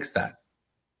 therapy can fix that.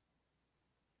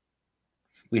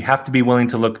 We have to be willing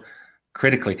to look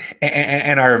critically.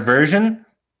 And our aversion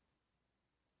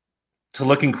to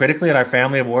looking critically at our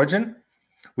family of origin,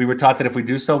 we were taught that if we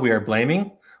do so, we are blaming,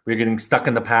 we're getting stuck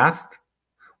in the past,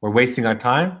 we're wasting our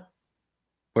time,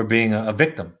 we're being a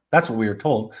victim. That's what we were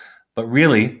told. But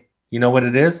really, you know what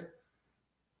it is?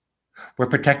 We're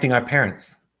protecting our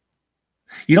parents.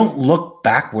 You don't look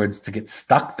backwards to get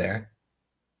stuck there.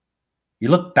 You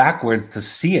look backwards to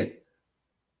see it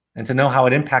and to know how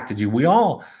it impacted you. We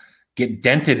all get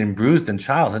dented and bruised in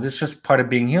childhood. It's just part of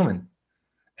being human.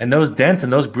 And those dents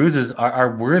and those bruises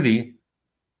are worthy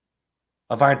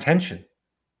of our attention.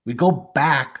 We go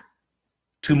back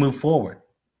to move forward.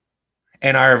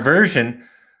 And our aversion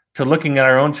to looking at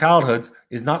our own childhoods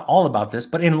is not all about this,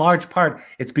 but in large part,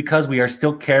 it's because we are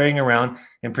still carrying around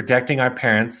and protecting our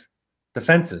parents'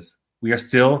 defenses. We are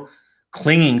still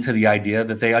clinging to the idea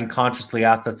that they unconsciously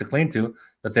asked us to cling to,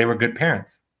 that they were good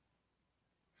parents.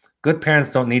 Good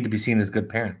parents don't need to be seen as good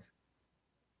parents.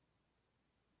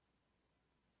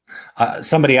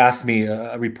 Somebody asked me,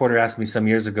 a reporter asked me some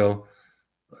years ago,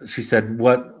 she said,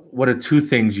 what are 2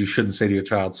 things you shouldn't say to your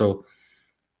child? So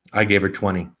I gave her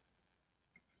 20.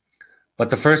 But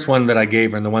the first one that I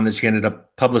gave her, and the one that she ended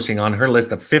up publishing on her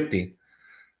list of 50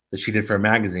 that she did for a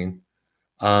magazine,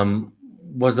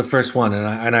 was the first one.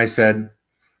 And I said,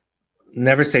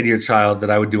 never say to your child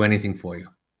that I would do anything for you,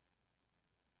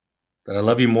 that I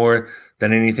love you more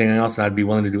than anything else, and I'd be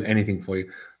willing to do anything for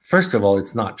you. First of all,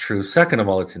 it's not true. Second of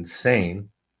all, it's insane.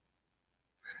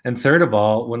 And third of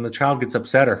all, when the child gets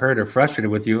upset or hurt or frustrated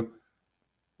with you,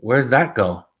 where's that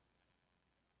go?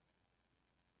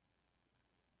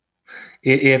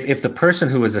 If the person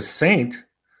who is a saint,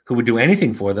 who would do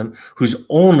anything for them, whose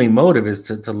only motive is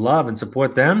to love and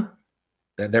support them,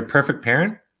 their perfect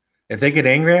parent, if they get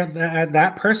angry at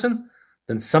that person,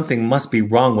 then something must be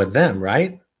wrong with them,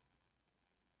 right?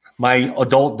 My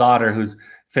adult daughter, who's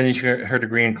finishing her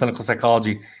degree in clinical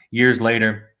psychology years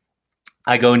later,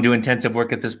 I go and do intensive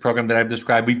work at this program that I've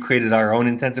described. We've created our own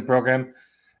intensive program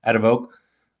at Evoke.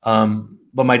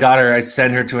 But my daughter, I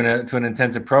send her to an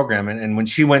intensive program. And when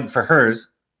she went for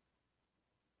hers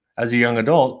as a young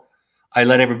adult, I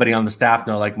let everybody on the staff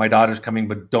know, like, my daughter's coming,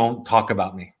 but don't talk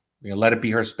about me. Let it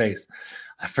be her space.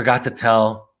 I forgot to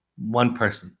tell one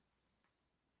person,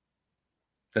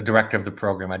 the director of the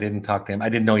program. I didn't talk to him. I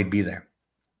didn't know he'd be there.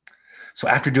 So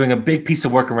after doing a big piece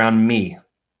of work around me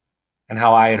and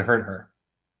how I had hurt her,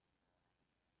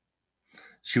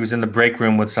 she was in the break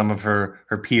room with some of her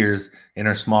peers in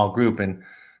her small group. And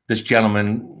this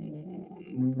gentleman,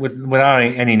 without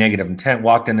any negative intent,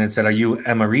 walked in and said, "Are you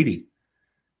Emma Reedy?"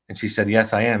 And she said,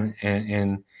 "Yes, I am."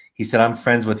 And he said, "I'm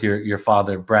friends with your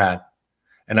father, Brad.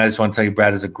 And I just want to tell you,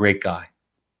 Brad is a great guy."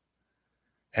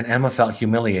 And Emma felt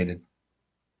humiliated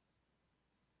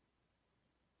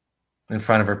in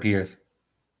front of her peers.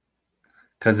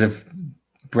 Because if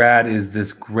Brad is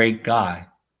this great guy,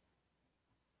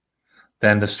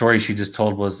 then the story she just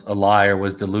told was a lie, or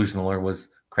was delusional, or was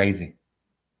crazy.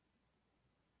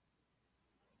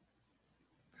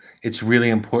 It's really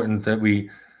important that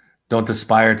we don't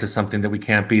aspire to something that we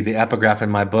can't be. The epigraph in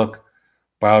my book,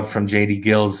 borrowed from J.D.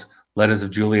 Gill's Letters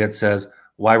of Juliet, says,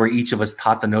 "Why were each of us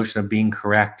taught the notion of being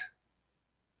correct,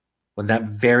 when that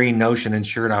very notion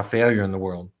ensured our failure in the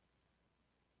world?"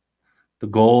 The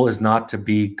goal is not to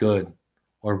be good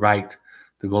or right.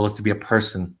 The goal is to be a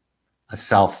person, a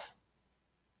self,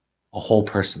 a whole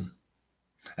person.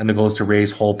 And the goal is to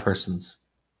raise whole persons.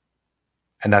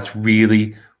 And that's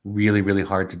really, really, really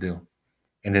hard to do.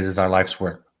 And it is our life's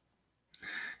work.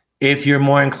 If you're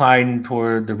more inclined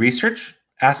toward the research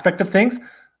aspect of things,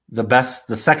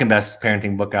 the second best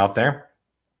parenting book out there,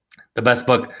 the best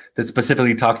book that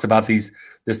specifically talks about this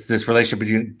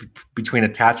relationship between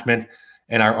attachment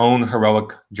and our own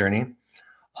heroic journey,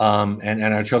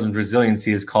 and our children's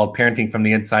resiliency, is called Parenting from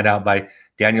the Inside Out by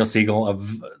Daniel Siegel,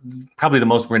 of probably the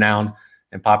most renowned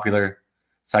and popular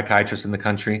psychiatrist in the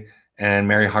country, and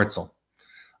Mary Hartzell.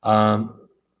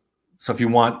 So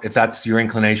if that's your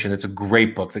inclination, it's a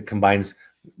great book that combines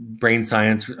brain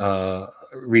science,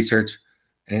 research,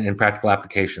 and practical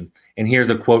application. And here's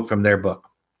a quote from their book.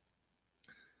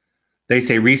 They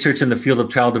say, research in the field of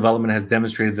child development has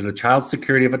demonstrated that a child's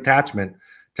security of attachment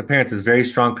to parents is very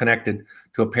strong connected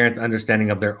to a parent's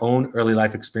understanding of their own early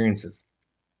life experiences.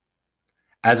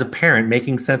 As a parent,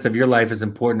 making sense of your life is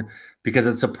important because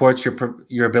it supports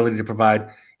your ability to provide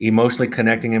emotionally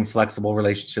connecting and flexible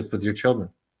relationships with your children.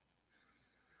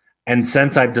 And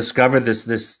since I've discovered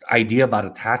this idea about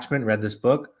attachment, read this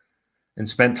book, and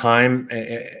spent time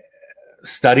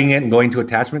studying it and going to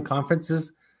attachment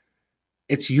conferences,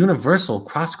 it's universal,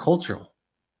 cross-cultural.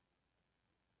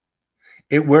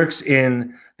 It works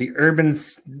in the urban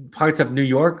parts of New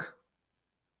York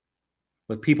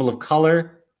with people of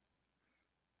color.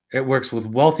 It works with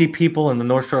wealthy people in the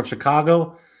North Shore of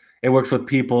Chicago. It works with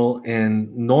people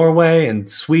in Norway and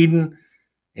Sweden,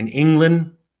 in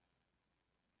England,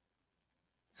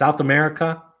 South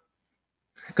America.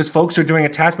 Because folks are doing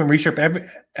attachment research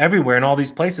everywhere in all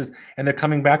these places, and they're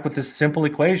coming back with this simple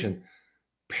equation.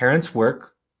 Parents'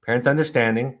 work, parents'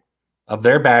 understanding of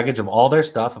their baggage, of all their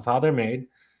stuff, of how they're made,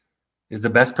 is the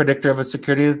best predictor of a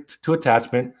security to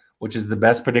attachment, which is the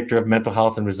best predictor of mental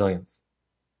health and resilience.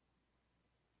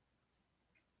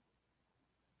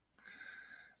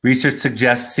 Research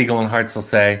suggests, Siegel and Hartzell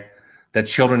say, that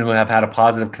children who have had a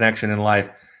positive connection in life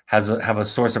have a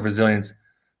source of resilience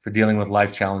for dealing with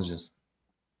life challenges.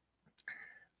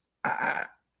 I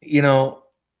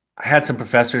had some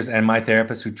professors and my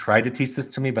therapist who tried to teach this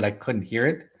to me, but I couldn't hear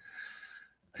it.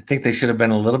 I think they should have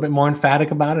been a little bit more emphatic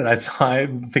about it.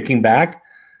 Thinking back,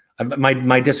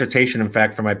 my dissertation, in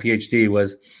fact, for my PhD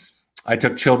was I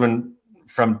took children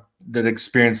that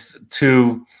experienced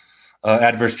two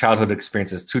adverse childhood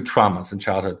experiences, two traumas in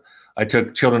childhood. I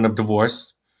took children of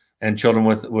divorce and children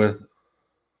with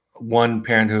one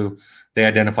parent who they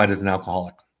identified as an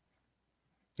alcoholic.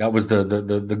 That was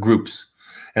the groups.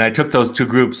 And I took those two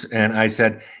groups and I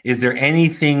said, is there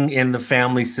anything in the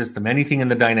family system, anything in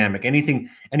the dynamic,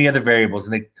 any other variables?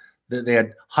 And they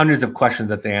had hundreds of questions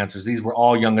that they answered. These were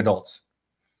all young adults.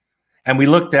 And we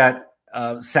looked at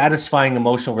satisfying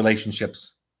emotional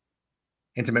relationships,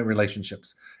 intimate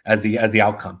relationships as the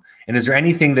outcome. And is there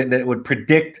anything that would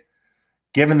predict,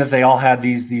 given that they all had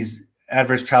these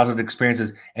adverse childhood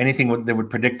experiences, anything that would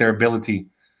predict their ability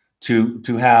to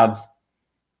have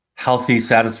healthy,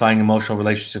 satisfying emotional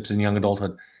relationships in young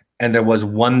adulthood? And there was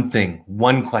one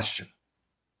question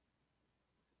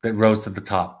that rose to the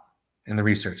top in the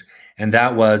research. And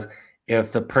that was,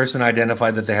 if the person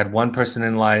identified that they had one person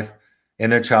in life,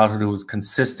 in their childhood, who was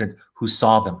consistent, who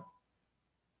saw them.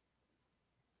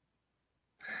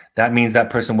 That means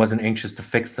that person wasn't anxious to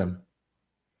fix them.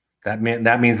 That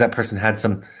means that person had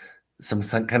some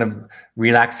kind of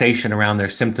relaxation around their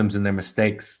symptoms and their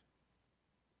mistakes,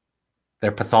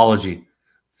 their pathology,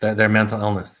 their mental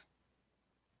illness.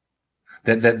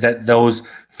 That those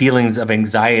feelings of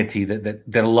anxiety that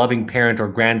a loving parent or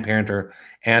grandparent or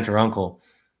aunt or uncle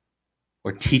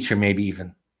or teacher, maybe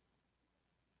even,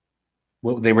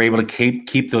 they were able to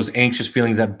keep those anxious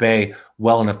feelings at bay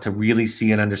well enough to really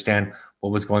see and understand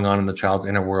what was going on in the child's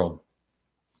inner world.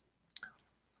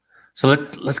 So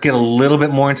let's get a little bit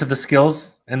more into the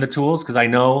skills and the tools, because I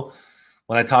know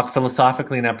when I talk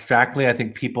philosophically and abstractly, I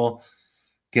think people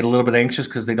get a little bit anxious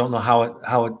because they don't know how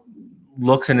it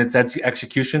looks in its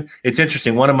execution. It's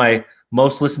interesting. One of my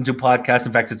most listened to podcasts,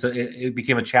 in fact, it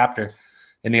became a chapter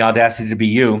in The Audacity to Be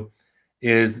You,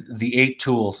 is the 8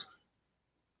 tools.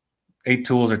 8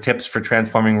 tools or tips for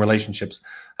transforming relationships.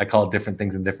 I call it different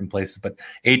things in different places, but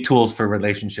 8 tools for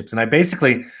relationships. And I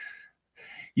basically,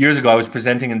 years ago, I was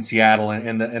presenting in Seattle,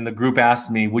 and the group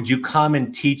asked me, would you come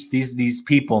and teach these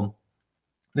people,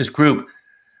 this group,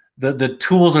 the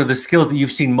tools or the skills that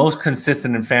you've seen most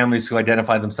consistent in families who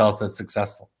identify themselves as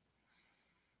successful?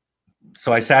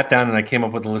 So I sat down and I came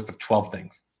up with a list of 12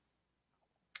 things.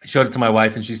 I showed it to my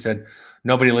wife and she said,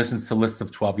 nobody listens to lists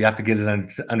of 12. You have to get it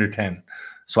under 10.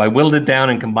 So I whittled it down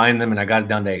and combined them, and I got it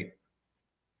down to 8.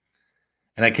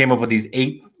 And I came up with these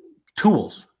 8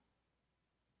 tools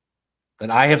that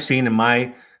I have seen in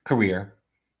my career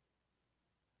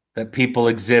that people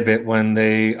exhibit when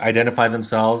they identify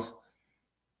themselves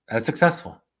as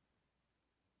successful.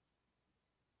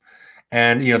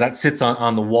 And, that sits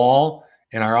on the wall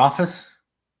in our office.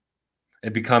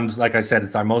 It becomes, like I said,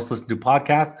 it's our most listened to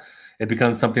podcast. It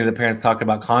becomes something that parents talk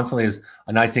about constantly, is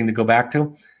a nice thing to go back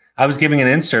to. I was giving an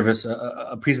in-service,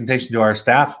 a presentation to our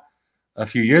staff a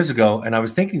few years ago, and I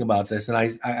was thinking about this, and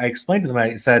I explained to them,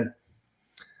 I said,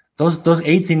 those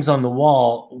 8 things on the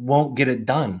wall won't get it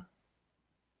done.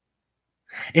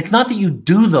 It's not that you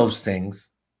do those things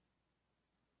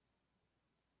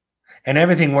and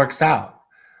everything works out.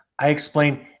 I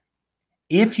explained,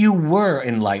 if you were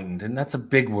enlightened, and that's a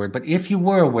big word, but if you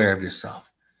were aware of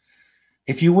yourself,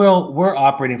 if you were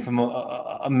operating from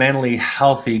a mentally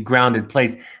healthy, grounded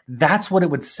place, that's what it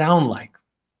would sound like.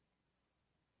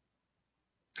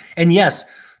 And yes,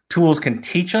 tools can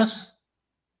teach us.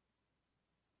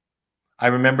 I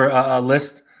remember a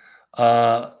list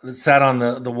that sat on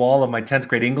the wall of my 10th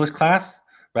grade English class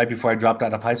right before I dropped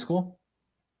out of high school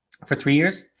for 3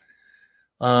 years.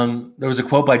 There was a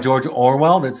quote by George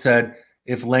Orwell that said,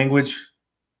 if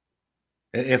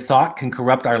thought can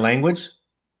corrupt our language,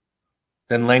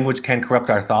 then language can corrupt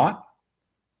our thought.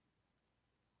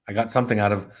 I got something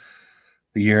out of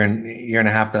the year and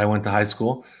a half that I went to high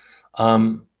school.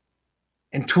 And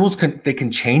tools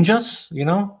can change us,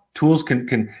 Tools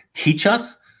can teach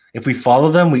us. If we follow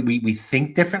them, we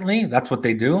think differently. That's what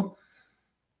they do.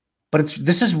 But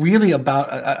this is really about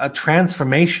a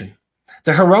transformation.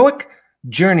 The heroic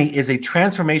journey is a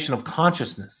transformation of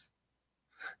consciousness.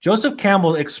 Joseph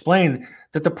Campbell explained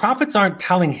that the prophets aren't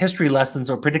telling history lessons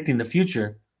or predicting the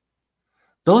future.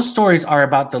 Those stories are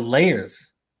about the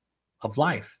layers of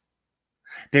life.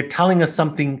 They're telling us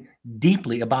something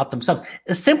deeply about themselves.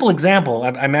 A simple example,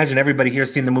 I imagine everybody here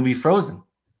has seen the movie Frozen.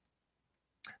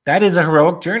 That is a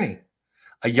heroic journey.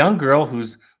 A young girl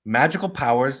whose magical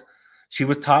powers she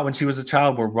was taught when she was a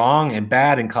child were wrong and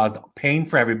bad and caused pain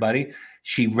for everybody.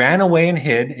 She ran away and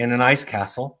hid in an ice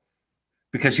castle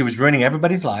because she was ruining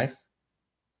everybody's life.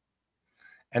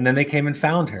 And then they came and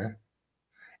found her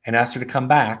and asked her to come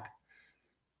back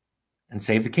and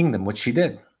save the kingdom, which she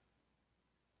did.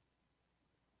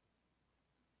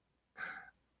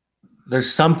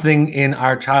 There's something in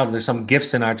our childhood, there's some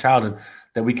gifts in our childhood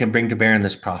that we can bring to bear in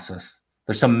this process.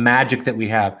 There's some magic that we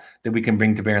have that we can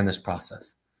bring to bear in this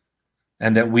process.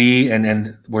 And that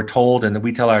and we're told and that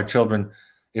we tell our children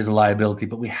is a liability,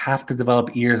 but we have to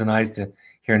develop ears and eyes to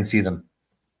hear and see them.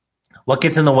 What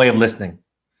gets in the way of listening?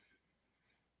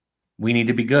 We need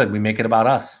to be good. We make it about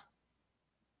us.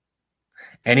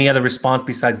 Any other response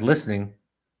besides listening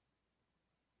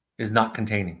is not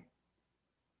containing.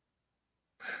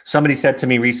 Somebody said to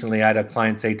me recently, I had a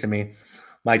client say to me,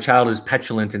 my child is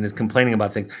petulant and is complaining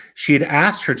about things. She had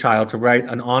asked her child to write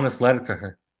an honest letter to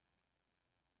her.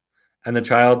 And the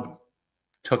child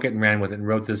took it and ran with it and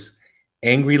wrote this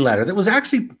angry letter that was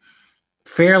actually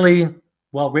fairly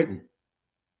well written.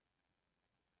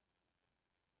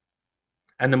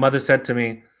 And the mother said to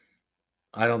me,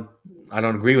 I don't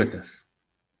agree with this.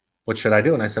 What should I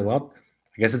do? And I said, well,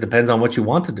 I guess it depends on what you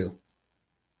want to do.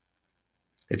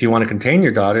 If you want to contain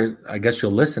your daughter, I guess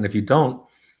you'll listen. If you don't,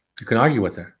 you can argue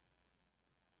with her.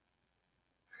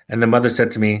 And the mother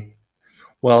said to me,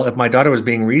 well, if my daughter was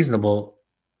being reasonable,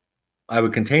 I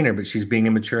would contain her, but she's being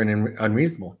immature and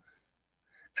unreasonable.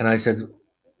 And I said,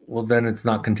 well, then it's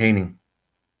not containing.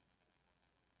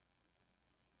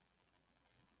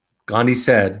 Gandhi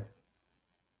said,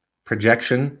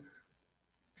 projection,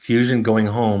 fusion, going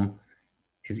home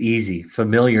is easy.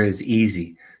 Familiar is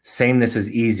easy. Sameness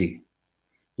is easy.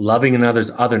 Loving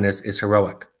another's otherness is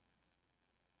heroic.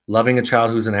 Loving a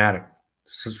child who's an addict,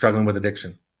 struggling with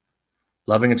addiction.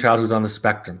 Loving a child who's on the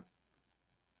spectrum.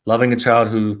 Loving a child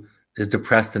who is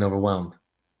depressed and overwhelmed.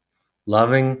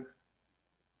 Loving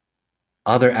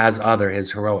other as other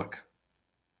is heroic.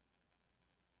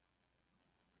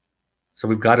 So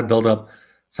we've got to build up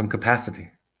some capacity.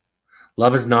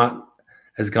 Love is not,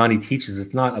 as Gandhi teaches,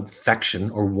 it's not affection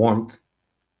or warmth.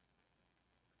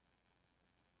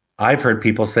 I've heard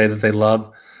people say that they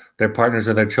love their partners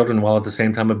or their children while at the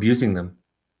same time abusing them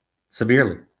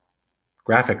severely,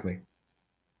 graphically.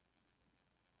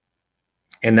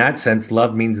 In that sense,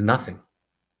 love means nothing.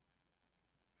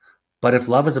 But if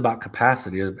love is about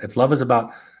capacity, if love is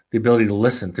about the ability to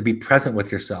listen, to be present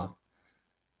with yourself,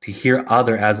 to hear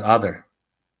other as other,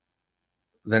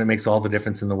 then it makes all the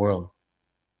difference in the world.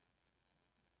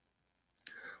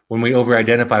 When we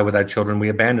over-identify with our children, we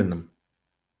abandon them.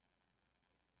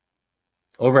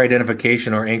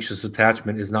 Over-identification or anxious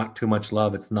attachment is not too much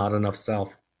love. It's not enough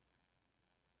self.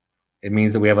 It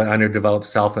means that we have an underdeveloped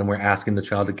self and we're asking the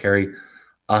child to carry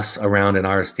us around and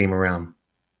our esteem around.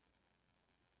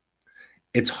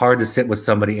 It's hard to sit with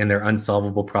somebody in their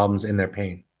unsolvable problems, in their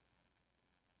pain.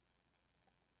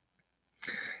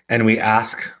 And we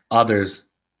ask others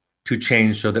to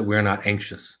change so that we're not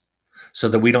anxious, so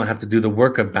that we don't have to do the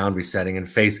work of boundary setting and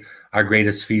face our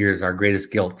greatest fears, our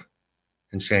greatest guilt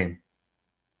and shame.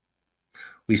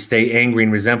 We stay angry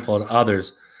and resentful at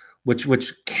others,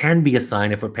 which can be a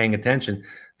sign, if we're paying attention,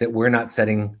 that we're not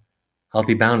setting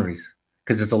healthy boundaries,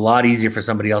 because it's a lot easier for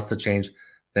somebody else to change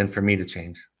than for me to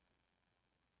change.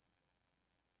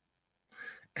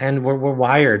 And we're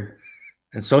wired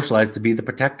and socialized to be the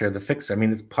protector, the fixer. I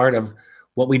mean, it's part of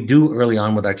what we do early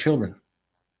on with our children.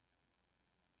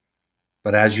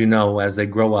 But as you know, as they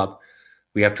grow up,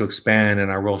 we have to expand and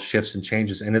our role shifts and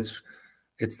changes. And it's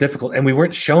difficult. And we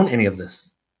weren't shown any of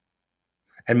this.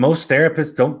 And most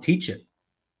therapists don't teach it.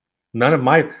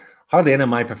 Hardly any of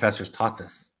my professors taught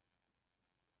this.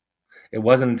 It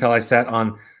wasn't until I sat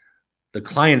on the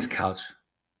client's couch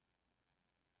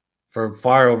for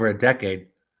far over a decade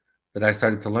that I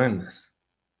started to learn this.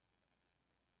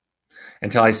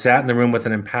 Until I sat in the room with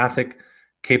an empathic,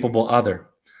 capable other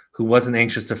who wasn't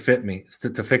anxious to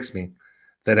fix me,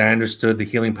 that I understood the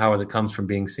healing power that comes from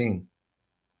being seen.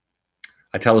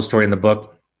 I tell a story in the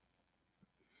book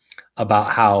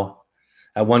about how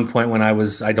at one point when I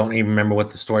don't even remember what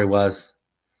the story was,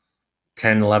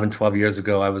 10, 11, 12 years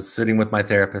ago, I was sitting with my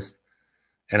therapist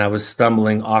and I was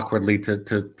stumbling awkwardly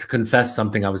to confess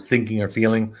something I was thinking or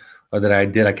feeling, or that I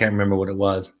did. I can't remember what it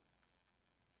was.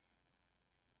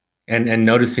 And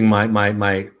noticing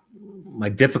my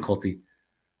difficulty,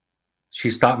 she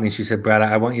stopped me. She said, "Brad,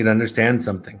 I want you to understand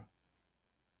something.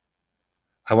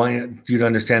 I want you to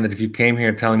understand that if you came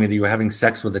here telling me that you were having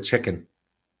sex with a chicken,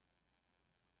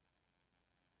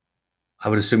 I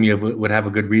would assume you would have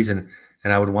a good reason,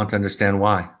 and I would want to understand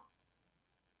why."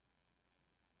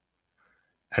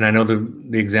 And I know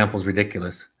the example is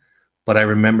ridiculous, but I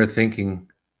remember thinking,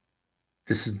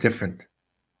 this is different.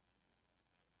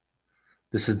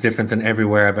 This is different than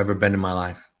everywhere I've ever been in my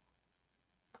life.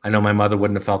 I know my mother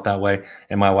wouldn't have felt that way,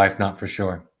 and my wife not, for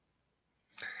sure.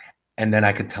 And then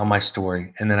I could tell my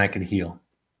story, and then I could heal.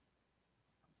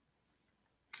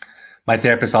 My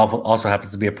therapist also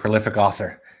happens to be a prolific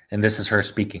author, and this is her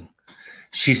speaking.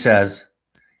 She says,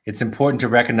 "It's important to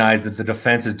recognize that the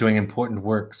defense is doing important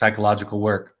work, psychological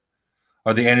work,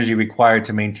 or the energy required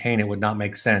to maintain it would not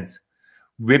make sense.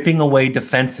 Ripping away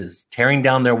defenses, tearing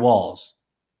down their walls,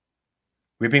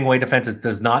 ripping away defenses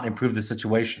does not improve the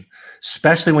situation,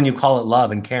 especially when you call it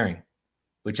love and caring,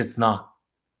 which it's not.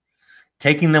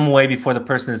 Taking them away before the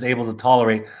person is able to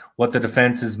tolerate what the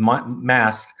defense is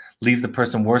masked leaves the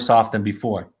person worse off than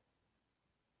before.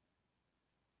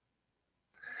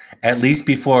 At least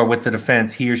before, with the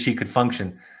defense, he or she could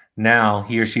function. Now,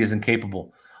 he or she is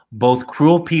incapable. Both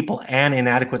cruel people and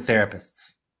inadequate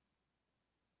therapists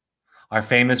are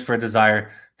famous for a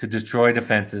desire to destroy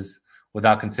defenses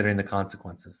without considering the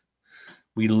consequences.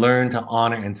 We learn to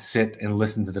honor and sit and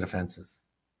listen to the defenses.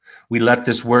 We let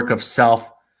this work of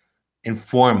self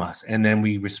inform us, and then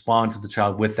we respond to the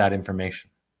child with that information."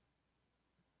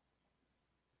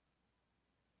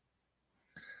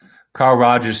 Carl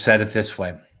Rogers said it this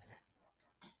way,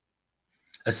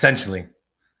 essentially,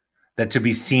 that to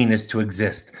be seen is to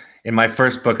exist. In my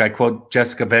first book, I quote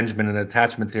Jessica Benjamin, an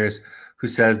attachment theorist, who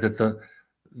says that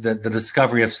the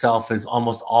discovery of self is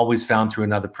almost always found through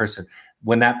another person.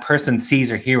 When that person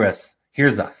sees or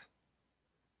hears us,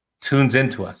 tunes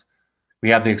into us, we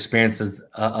have the experiences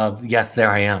of, yes, there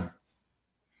I am.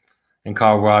 And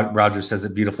Carl Rogers says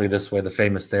it beautifully this way, the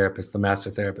famous therapist, the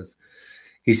master therapist.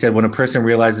 He said, "When a person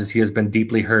realizes he has been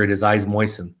deeply heard, his eyes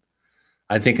moisten.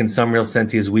 I think in some real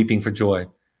sense he is weeping for joy.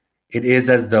 It is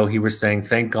as though he were saying,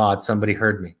 'Thank God somebody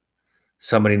heard me.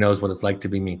 Somebody knows what it's like to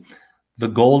be me.'" The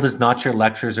goal is not your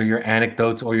lectures or your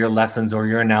anecdotes or your lessons or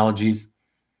your analogies.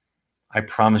 I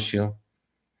promise you.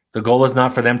 The goal is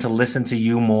not for them to listen to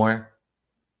you more,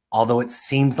 although it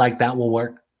seems like that will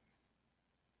work.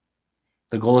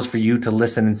 The goal is for you to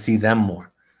listen and see them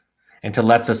more, and to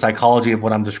let the psychology of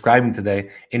what I'm describing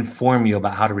today inform you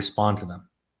about how to respond to them.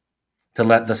 To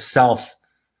let the self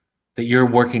that you're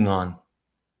working on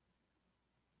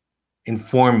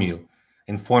inform you,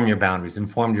 inform your boundaries,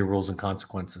 inform your rules and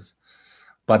consequences.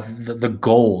 But the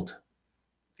gold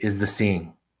is the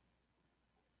seeing.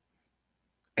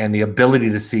 And the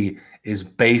ability to see is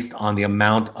based on the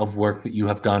amount of work that you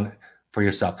have done for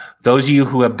yourself. Those of you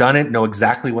who have done it know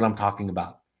exactly what I'm talking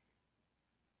about.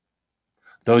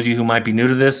 Those of you who might be new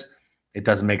to this, It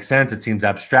doesn't make sense. It seems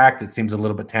abstract. It seems a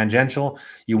little bit tangential.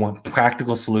 You want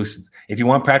practical solutions. If you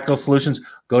want practical solutions,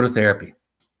 go to therapy.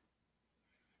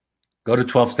 Go to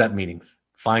 12-step meetings.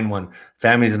 Find one.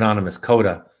 Families Anonymous,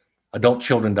 CODA,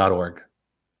 adultchildren.org.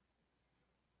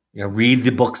 Read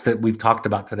the books that we've talked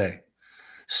about today.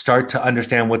 Start to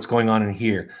understand what's going on in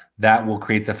here. That will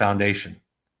create the foundation.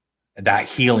 That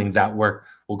healing, that work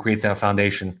will create that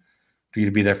foundation for you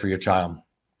to be there for your child.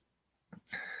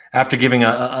 After giving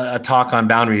a talk on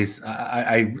boundaries,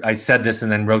 I said this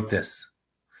and then wrote this.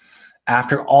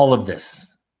 After all of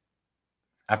this,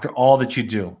 after all that you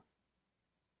do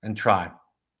and try,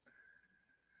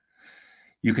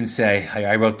 you can say,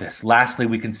 I wrote this. Lastly,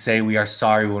 we can say we are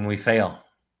sorry when we fail.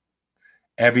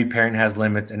 Every parent has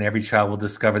limits, and every child will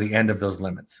discover the end of those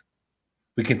limits.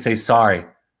 We can say sorry.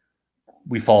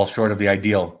 We fall short of the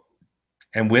ideal.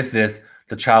 And with this,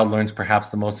 the child learns perhaps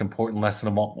the most important lesson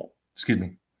of all. Excuse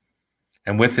me.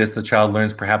 And with this, the child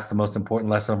learns perhaps the most important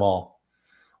lesson of all,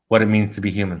 what it means to be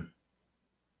human.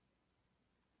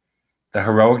 The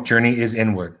heroic journey is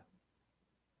inward.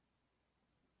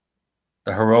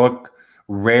 The heroic,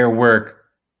 rare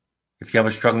work, if you have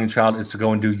a struggling child, is to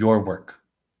go and do your work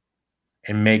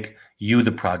and make you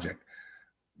the project.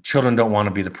 Children don't want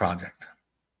to be the project.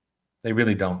 They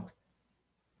really don't.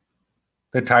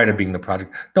 They're tired of being the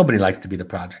project. Nobody likes to be the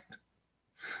project.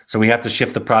 So we have to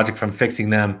shift the project from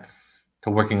fixing them to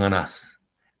working on us.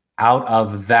 Out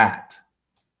of that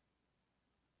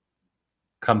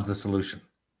comes the solution.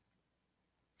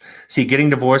 See, getting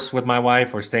divorced with my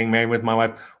wife or staying married with my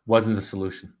wife wasn't the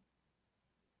solution.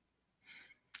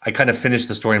 I kind of finished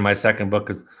the story in my second book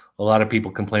because a lot of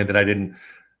people complained that I didn't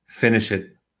finish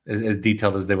it as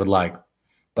detailed as they would like.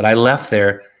 But I left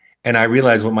there and I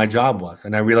realized what my job was.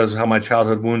 And I realized how my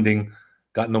childhood wounding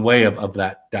got in the way of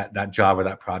that job or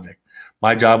that project.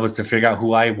 My job was to figure out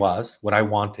who I was, what I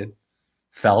wanted,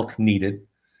 felt, needed,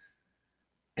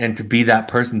 and to be that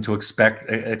person to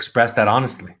express that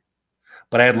honestly.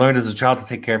 But I had learned as a child to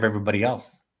take care of everybody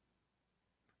else.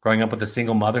 Growing up with a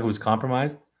single mother who was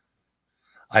compromised,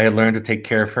 I had learned to take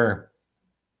care of her.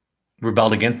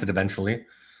 Rebelled against it eventually,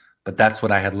 but that's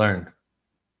what I had learned.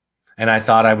 And I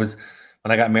thought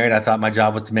when I got married, I thought my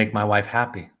job was to make my wife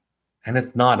happy. And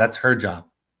it's not. That's her job.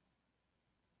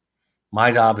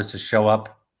 My job is to show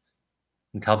up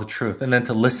and tell the truth, and then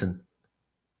to listen.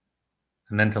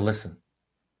 And then to listen.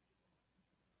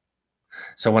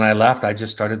 So when I left, I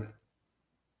just started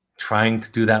trying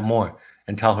to do that more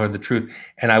and tell her the truth.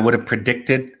 And I would have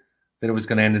predicted that it was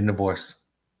going to end in divorce.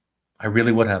 I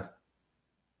really would have.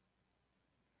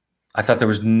 I thought there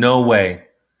was no way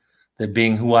that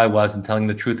being who I was and telling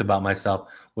the truth about myself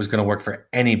was going to work for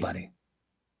anybody.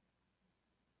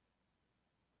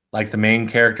 Like the main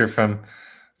character from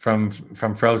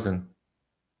Frozen.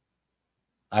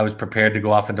 I was prepared to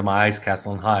go off into my ice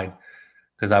castle and hide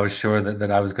because I was sure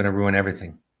that I was going to ruin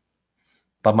everything.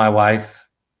 But my wife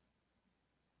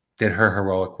did her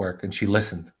heroic work, and she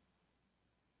listened.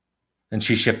 And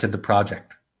she shifted the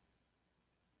project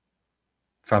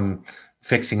from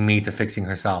fixing me to fixing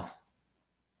herself.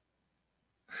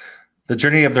 The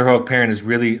journey of the heroic parent is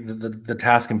really the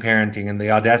task in parenting, and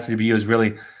the audacity to be you is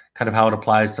really kind of how it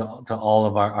applies to all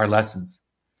of our lessons.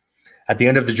 At the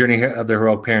end of the journey of the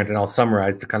heroic parent, and I'll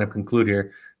summarize to kind of conclude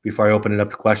here before I open it up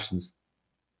to questions,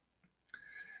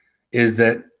 is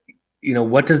that,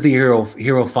 what does the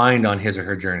hero find on his or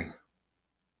her journey?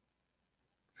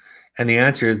 And the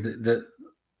answer is that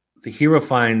the hero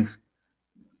finds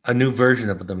a new version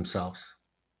of themselves,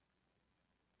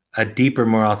 a deeper,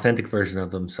 more authentic version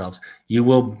of themselves. You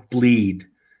will bleed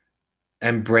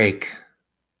and break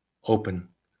open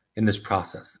in this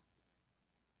process.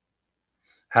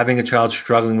 Having a child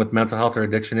struggling with mental health or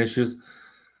addiction issues,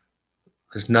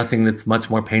 there's nothing that's much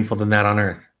more painful than that on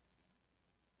earth.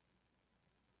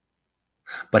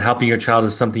 But helping your child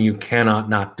is something you cannot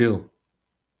not do.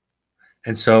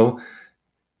 And so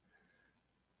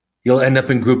you'll end up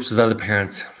in groups with other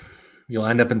parents. You'll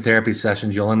end up in therapy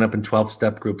sessions. You'll end up in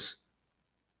 12-step groups.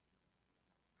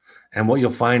 And what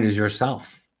you'll find is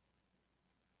yourself.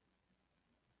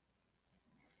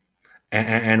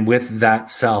 And with that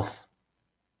self,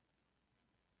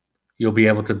 you'll be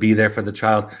able to be there for the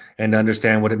child and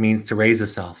understand what it means to raise a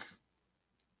self.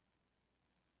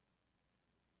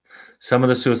 Some of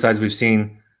the suicides we've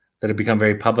seen that have become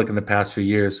very public in the past few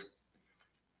years,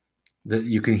 that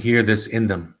you can hear this in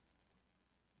them.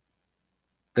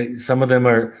 Some of them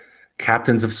are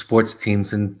captains of sports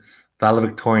teams and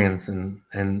valedictorians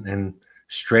and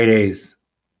straight A's.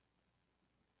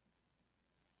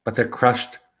 But they're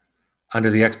crushed under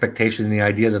the expectation and the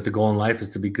idea that the goal in life is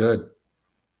to be good.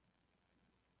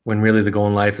 when really the goal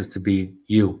in life is to be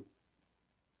you.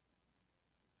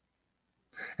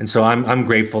 And so I'm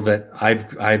grateful that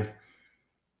I've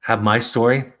have my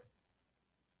story,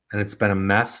 and it's been a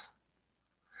mess.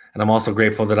 And I'm also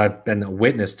grateful that I've been a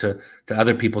witness to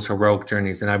other people's heroic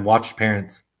journeys. And I've watched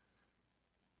parents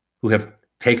who have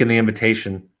taken the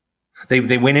invitation.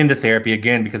 They went into therapy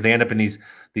again because they end up in these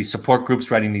support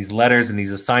groups, writing these letters and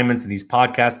these assignments and these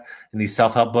podcasts and these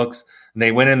self-help books. And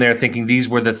they went in there thinking these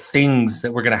were the things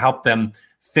that were going to help them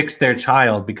fix their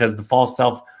child, because the false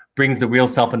self brings the real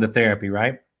self into therapy,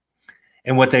 right?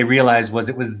 And what they realized was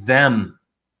it was them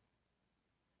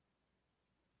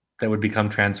that would become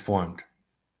transformed.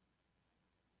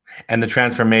 And the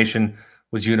transformation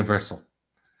was universal.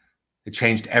 It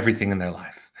changed everything in their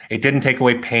life. It didn't take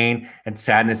away pain and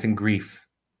sadness and grief,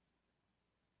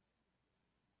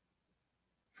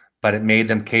 but it made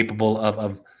them capable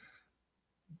of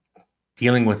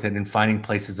dealing with it and finding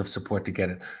places of support to get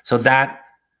it. So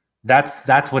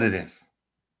that's what it is.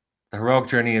 The heroic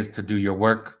journey is to do your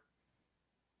work.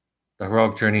 The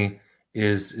heroic journey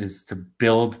is to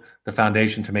build the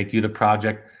foundation to make you the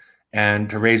project. And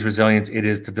to raise resilience, it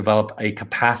is to develop a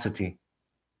capacity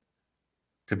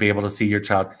to be able to see your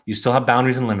child. You still have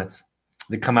boundaries and limits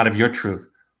that come out of your truth,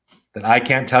 that I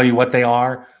can't tell you what they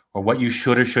are or what you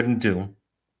should or shouldn't do,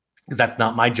 because that's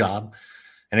not my job.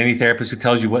 And any therapist who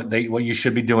tells you what you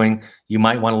should be doing, you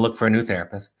might want to look for a new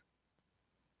therapist.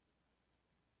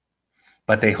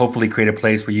 But they hopefully create a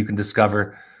place where you can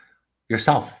discover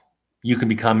yourself. You can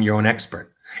become your own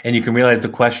expert. And you can realize the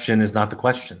question is not the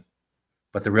question,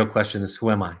 but the real question is, who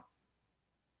am I?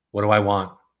 What do I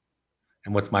want?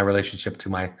 And what's my relationship to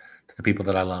the people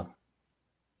that I love?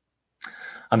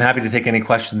 I'm happy to take any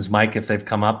questions, Mike, if they've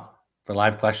come up for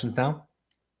live questions now.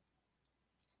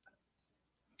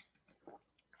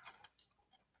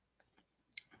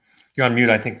 You're on mute,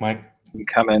 I think, Mike. You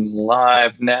come in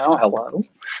live now. Hello.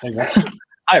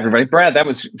 Hi, everybody. Brad, that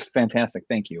was fantastic.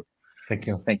 Thank you. Thank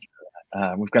you. Thank you.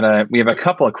 We have a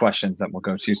couple of questions that we'll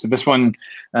go to. So this one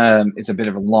is a bit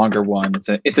of a longer one.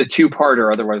 It's a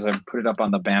two-parter. Otherwise, I'd put it up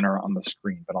on the banner on the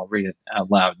screen, but I'll read it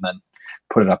out loud and then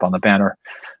put it up on the banner.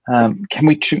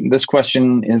 This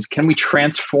question is: can we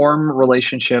transform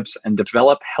relationships and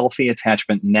develop healthy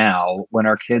attachment now when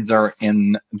our kids are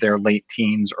in their late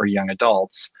teens or young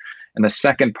adults? And the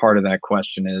second part of that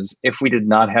question is: if we did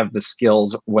not have the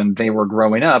skills when they were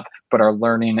growing up, but are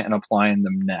learning and applying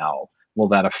them now, will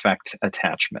that affect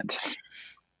attachment?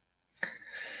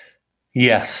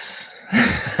 Yes.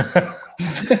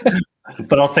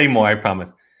 But I'll say more, I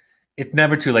promise. It's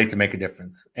never too late to make a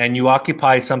difference. And you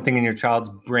occupy something in your child's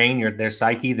brain, their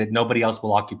psyche, that nobody else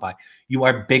will occupy. You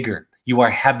are bigger. You are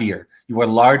heavier. You are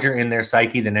larger in their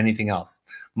psyche than anything else.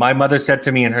 My mother said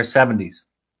to me in her 70s,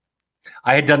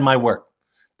 I had done my work,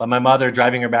 but my mother,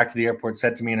 driving her back to the airport,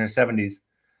 said to me in her 70s,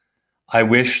 I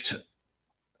wished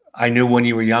I knew when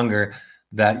you were younger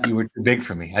that you were too big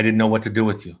for me. I didn't know what to do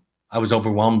with you. I was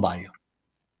overwhelmed by you.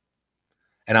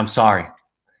 And I'm sorry.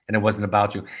 And it wasn't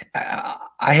about you.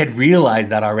 I had realized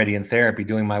that already in therapy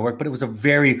doing my work, but it was a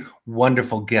very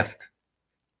wonderful gift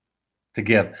to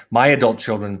give. My adult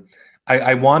children,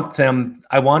 I want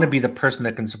to be the person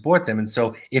that can support them. And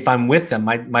so if I'm with them,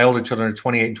 my older children are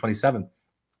 28 and 27,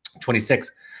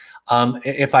 26.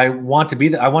 If I want to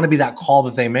be I want to be that call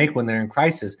that they make when they're in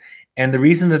crisis. And the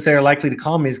reason that they're likely to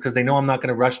call me is because they know I'm not going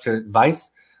to rush to advice.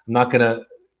 I'm not going to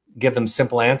give them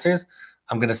simple answers.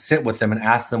 I'm going to sit with them and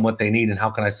ask them what they need and how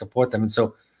can I support them. And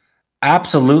so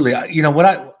absolutely, you know,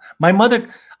 my mother,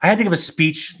 I had to give a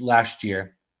speech last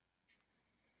year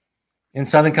in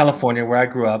Southern California where I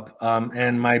grew up.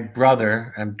 And my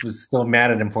brother, I was still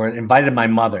mad at him for it, invited my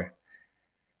mother.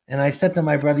 And I said to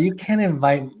my brother, you can't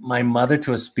invite my mother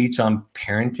to a speech on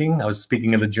parenting. I was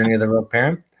speaking of the journey of the real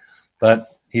parent, but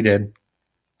he did.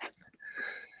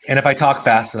 And if I talk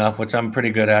fast enough, which I'm pretty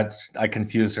good at, I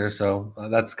confuse her. So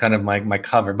that's kind of my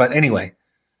cover. But anyway,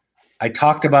 I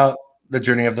talked about the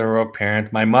journey of the heroic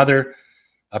parent. My mother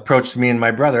approached me and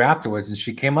my brother afterwards, and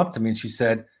she came up to me and she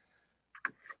said,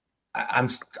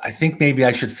 I think maybe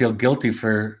I should feel guilty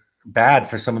for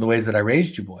some of the ways that I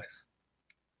raised you boys.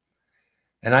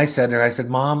 And I said to her, I said,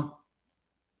 Mom,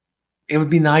 it would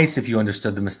be nice if you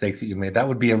understood the mistakes that you made. That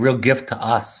would be a real gift to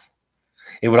us.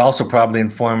 It would also probably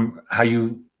inform how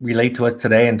you relate to us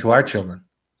today and to our children.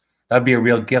 That would be a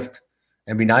real gift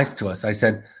and be nice to us. I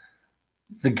said,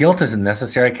 the guilt isn't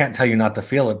necessary. I can't tell you not to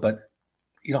feel it, but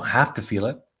you don't have to feel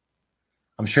it.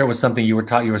 I'm sure it was something you were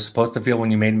taught you were supposed to feel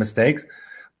when you made mistakes,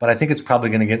 but I think it's probably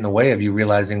going to get in the way of you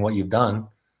realizing what you've done.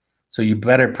 So you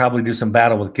better probably do some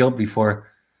battle with guilt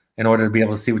in order to be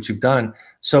able to see what you've done.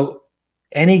 So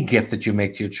any gift that you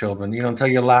make to your children, you know, until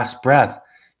your last breath,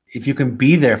 if you can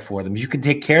be there for them, you can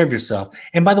take care of yourself.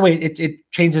 And by the way, it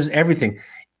changes everything.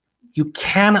 You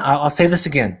can, I'll say this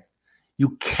again,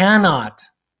 you cannot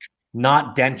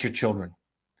not dent your children.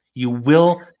 You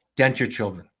will dent your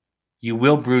children. You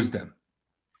will bruise them.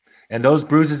 And those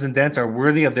bruises and dents are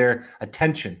worthy of their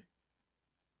attention.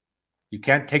 You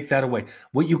can't take that away.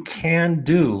 What you can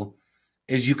do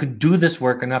is you can do this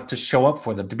work enough to show up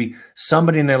for them, to be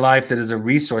somebody in their life that is a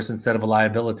resource instead of a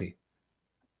liability.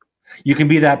 You can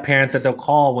be that parent that they'll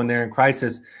call when they're in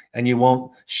crisis, and you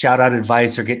won't shout out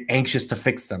advice or get anxious to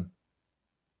fix them.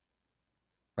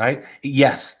 Right?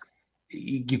 Yes,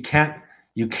 you can't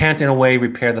in a way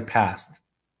repair the past.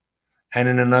 And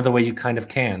in another way, you kind of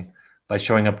can by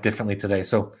showing up differently today.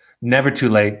 So never too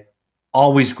late,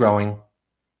 always growing,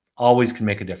 always can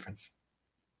make a difference.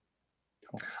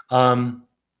 I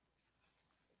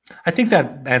think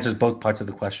that answers both parts of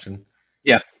the question.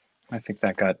 Yeah, I think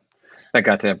that got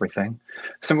to everything.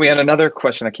 So we had another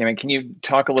question that came in. Can you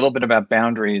talk a little bit about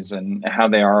boundaries and how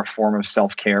they are a form of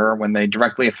self-care when they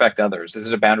directly affect others? Is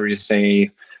it a boundary to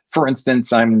say, for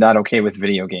instance, I'm not okay with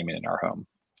video gaming in our home?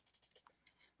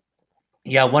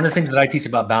 Yeah, one of the things that I teach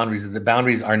about boundaries is that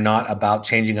boundaries are not about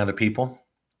changing other people.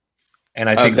 And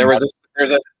I think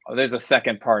there's a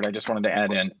second part I just wanted to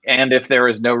add in. And if there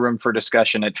is no room for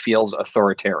discussion, it feels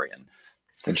authoritarian.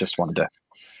 I just wanted to.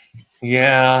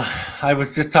 Yeah, I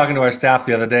was just talking to our staff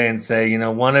the other day and say, you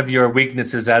know, one of your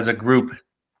weaknesses as a group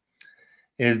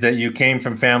is that you came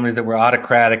from families that were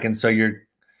autocratic, and so you're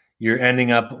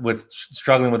ending up with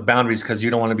struggling with boundaries because you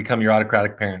don't want to become your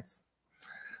autocratic parents.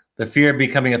 The fear of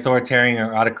becoming authoritarian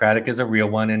or autocratic is a real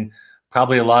one, and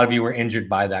probably a lot of you were injured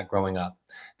by that growing up.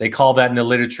 They call that in the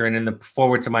literature, and in the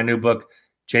foreword to my new book,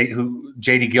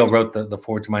 J.D. Gill wrote the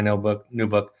foreword to my new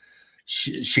book.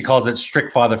 She calls it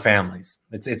strict father families.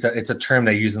 It's a term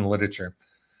they use in the literature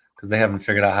because they haven't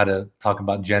figured out how to talk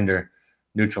about gender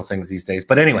neutral things these days.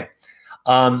 But anyway,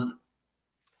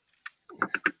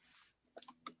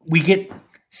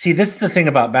 see, this is the thing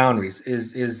about boundaries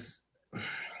is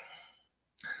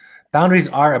boundaries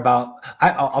are about,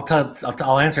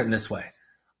 I'll answer it in this way.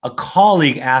 A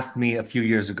colleague asked me a few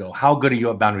years ago, how good are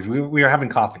you at boundaries? We were having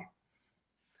coffee.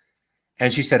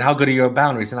 And she said, how good are you at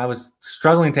boundaries? And I was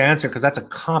struggling to answer because that's a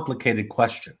complicated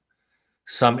question.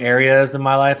 Some areas in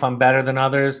my life I'm better than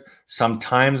others.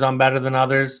 Sometimes I'm better than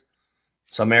others.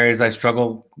 Some areas I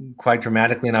struggle quite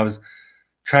dramatically. And I was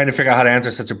trying to figure out how to answer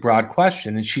such a broad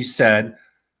question. And she said,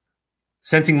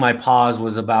 sensing my pause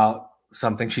was about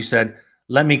something, she said,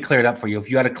 let me clear it up for you.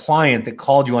 If you had a client that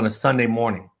called you on a Sunday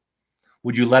morning,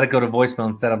 would you let it go to voicemail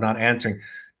instead of not answering?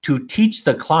 To teach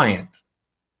the client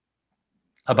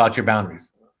about your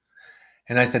boundaries.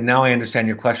 And I said, now I understand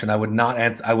your question. I would not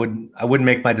answer. I wouldn't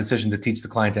make my decision to teach the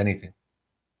client anything.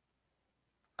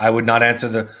 I would not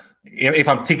answer if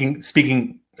I'm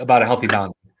speaking about a healthy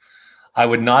boundary, I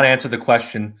would not answer the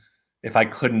question if I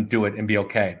couldn't do it and be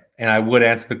okay. And I would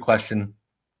answer the question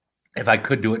if I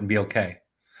could do it and be okay.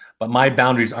 But my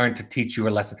boundaries aren't to teach you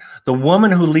a lesson. The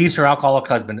woman who leaves her alcoholic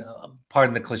husband,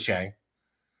 pardon the cliche,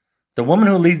 the woman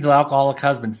who leaves the alcoholic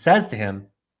husband says to him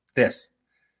this,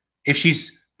 if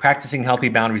she's practicing healthy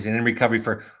boundaries and in recovery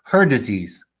for her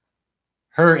disease,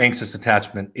 her anxious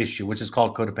attachment issue, which is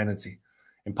called codependency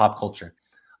in pop culture.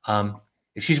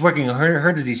 If she's working on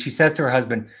her disease, she says to her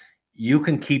husband, you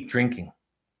can keep drinking.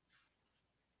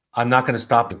 I'm not going to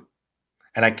stop you.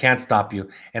 And I can't stop you.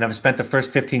 And I've spent the first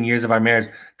 15 years of our marriage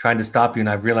trying to stop you. And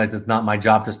I've realized it's not my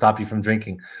job to stop you from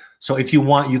drinking. So if you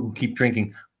want, you can keep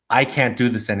drinking. I can't do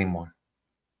this anymore.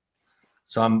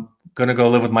 So I'm going to go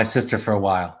live with my sister for a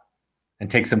while and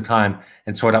take some time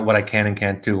and sort out what I can and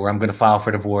can't do. Or I'm going to file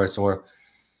for divorce, or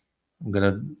I'm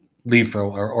going to leave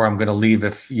or I'm going to leave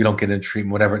if you don't get into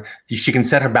treatment, whatever. She can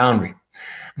set her boundary.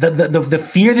 The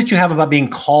fear that you have about being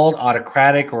called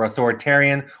autocratic or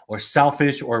authoritarian or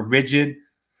selfish or rigid,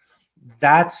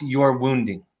 that's your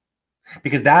wounding.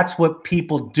 Because that's what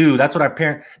people do. That's what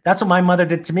that's what my mother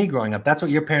did to me growing up. That's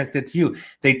what your parents did to you.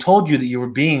 They told you that you were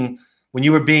being, when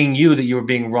you were being you, that you were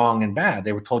being wrong and bad.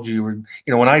 They were told you were,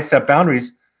 when I set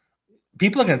boundaries,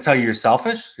 people are going to tell you you're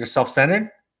selfish, you're self-centered,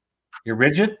 you're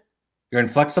rigid, you're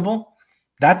inflexible.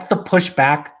 That's the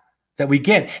pushback that we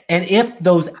get. And if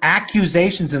those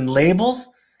accusations and labels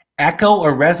echo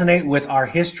or resonate with our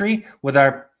history, with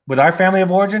our family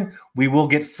of origin, we will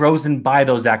get frozen by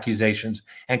those accusations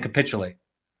and capitulate.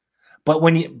 But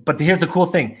here's the cool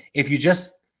thing. If you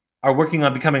just are working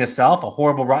on becoming a self, a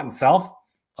horrible, rotten self,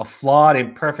 a flawed,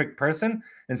 imperfect person,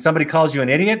 and somebody calls you an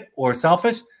idiot or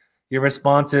selfish, your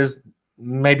response is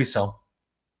maybe so.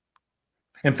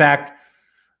 In fact,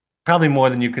 Probably more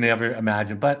than you can ever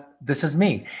imagine, but this is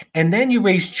me. And then you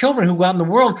raise children who go out in the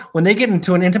world, when they get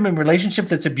into an intimate relationship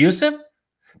that's abusive,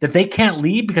 that they can't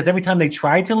leave because every time they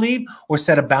try to leave or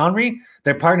set a boundary,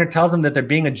 their partner tells them that they're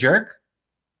being a jerk,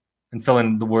 and fill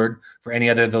in the word for any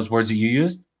other of those words that you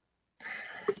used.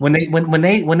 When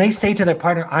they say to their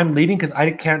partner, "I'm leaving because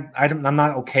I'm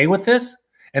not okay with this,"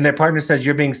 and their partner says,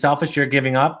 "You're being selfish, you're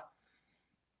giving up,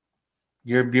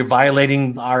 you're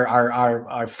violating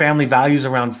our family values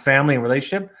around family and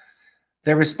relationship,"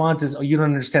 their response is, "Oh, you don't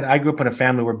understand. I grew up in a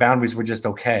family where boundaries were just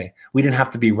okay. We didn't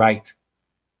have to be right.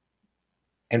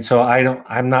 And so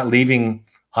I'm not leaving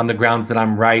on the grounds that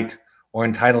I'm right or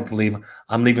entitled to leave.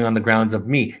 I'm leaving on the grounds of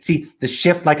me." See, the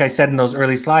shift, like I said in those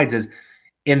early slides, is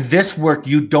in this work,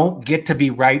 you don't get to be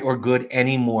right or good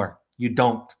anymore. You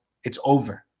don't. It's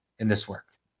over in this work.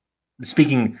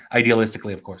 Speaking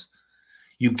idealistically, of course.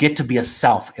 You get to be a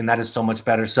self, and that is so much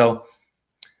better. So,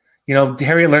 you know,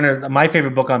 Harriet Lerner, my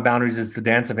favorite book on boundaries is The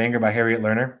Dance of Anger by Harriet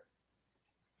Lerner.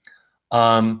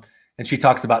 And she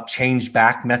talks about change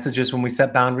back messages when we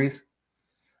set boundaries,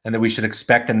 and that we should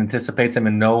expect and anticipate them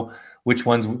and know which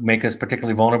ones make us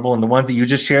particularly vulnerable. And the ones that you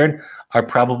just shared are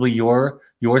probably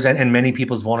yours and many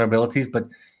people's vulnerabilities, but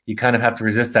you kind of have to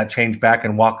resist that change back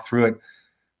and walk through it.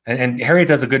 And Harriet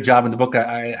does a good job in the book,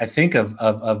 I think,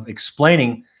 of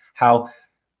explaining how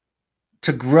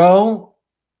to grow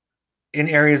in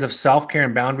areas of self-care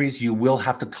and boundaries, you will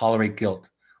have to tolerate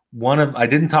guilt. I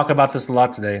didn't talk about this a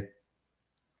lot today.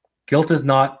 Guilt is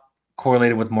not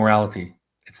correlated with morality.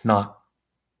 It's not.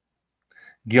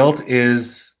 Guilt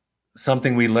is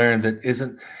something we learn that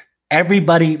isn't.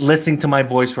 Everybody listening to my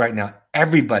voice right now,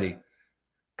 everybody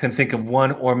can think of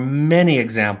one or many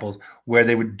examples where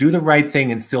they would do the right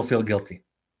thing and still feel guilty.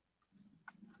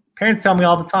 Parents tell me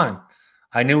all the time,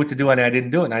 "I knew what to do and I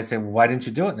didn't do it." And I say, "Well, why didn't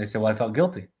you do it?" And they say, "Well, I felt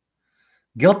guilty."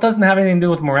 Guilt doesn't have anything to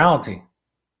do with morality.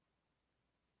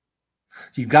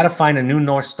 So you've got to find a new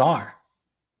North Star.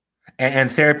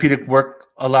 And therapeutic work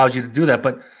allows you to do that.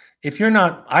 But if you're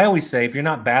not, I always say, if you're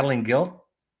not battling guilt,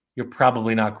 you're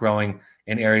probably not growing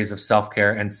in areas of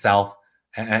self-care and self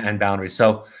and boundaries.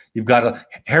 So you've got to,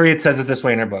 Harriet says it this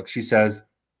way in her book. She says,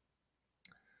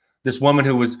 this woman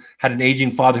who had an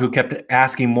aging father who kept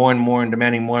asking more and more and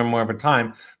demanding more and more of her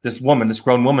time, this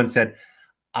grown woman said,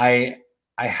 I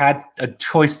had a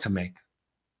choice to make.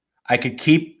 I could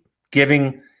keep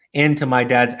giving in to my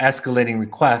dad's escalating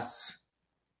requests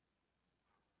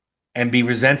and be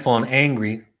resentful and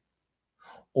angry,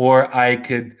 or I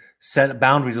could set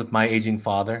boundaries with my aging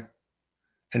father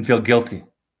and feel guilty.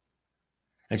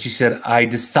 And she said, I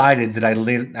decided that I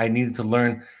needed to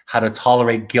learn how to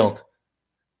tolerate guilt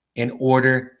in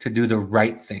order to do the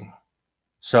right thing.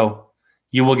 So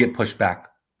you will get pushed back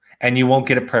and you won't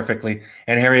get it perfectly.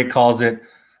 And Harriet calls it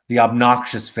the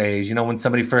obnoxious phase. You know, when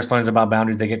somebody first learns about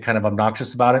boundaries, they get kind of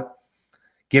obnoxious about it.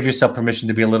 Give yourself permission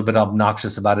to be a little bit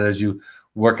obnoxious about it as you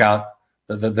work out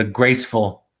the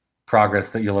graceful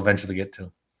progress that you'll eventually get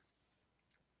to.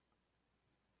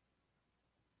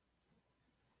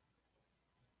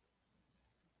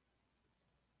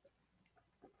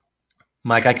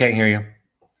 Mike, I can't hear you.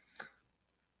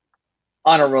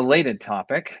 On a related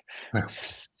topic,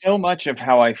 so much of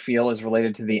how I feel is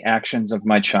related to the actions of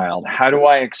my child. How do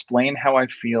I explain how I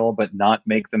feel but not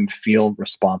make them feel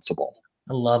responsible?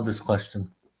 I love this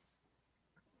question.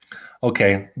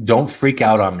 Okay, don't freak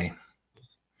out on me.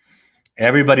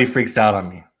 Everybody freaks out on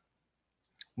me.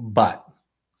 But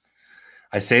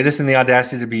I say this in the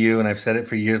Audacity to Be You, and I've said it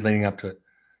for years leading up to it.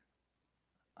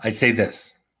 I say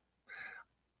this.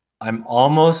 I'm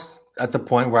almost at the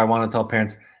point where I want to tell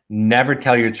parents, never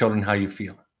tell your children how you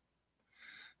feel.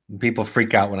 People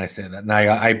freak out when I say that. And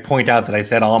I point out that I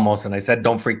said almost, and I said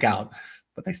don't freak out,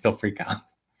 but they still freak out.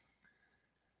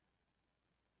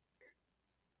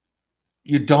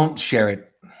 You don't share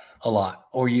it a lot,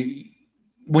 or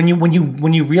when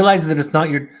you realize that it's not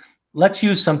your. Let's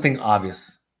use something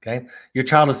obvious. Okay, your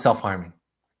child is self-harming.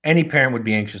 Any parent would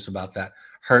be anxious about that,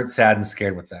 hurt, sad, and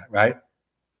scared with that, right?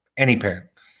 Any parent.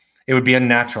 It would be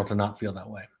unnatural to not feel that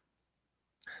way.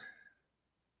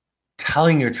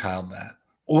 Telling your child that,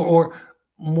 or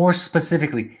more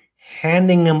specifically,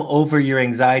 handing them over your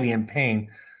anxiety and pain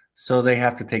so they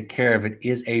have to take care of it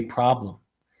is a problem.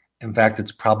 In fact,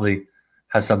 it's probably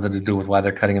has something to do with why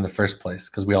they're cutting in the first place,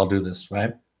 because we all do this,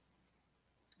 right?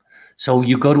 So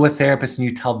you go to a therapist and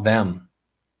you tell them.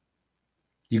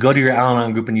 You go to your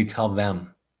Al-Anon group and you tell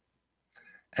them.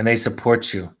 And they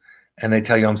support you. And they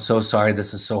tell you, I'm so sorry,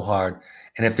 this is so hard.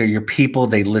 And if they're your people,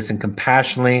 they listen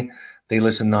compassionately. They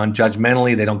listen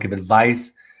non-judgmentally. They don't give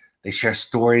advice. They share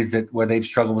stories where they've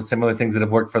struggled with similar things that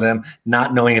have worked for them,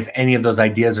 not knowing if any of those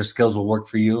ideas or skills will work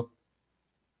for you.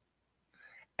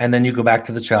 And then you go back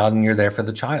to the child and you're there for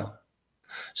the child.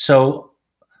 So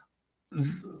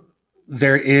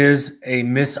there is a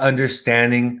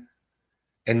misunderstanding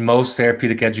in most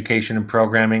therapeutic education and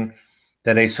programming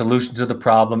that a solution to the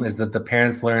problem is that the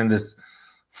parents learn this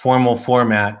formal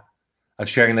format of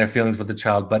sharing their feelings with the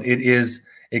child, but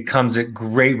it comes at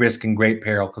great risk and great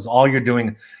peril, because all you're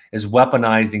doing is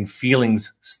weaponizing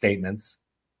feelings statements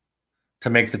to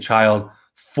make the child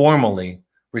formally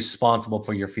responsible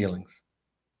for your feelings.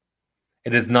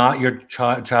 It is not your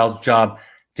child's job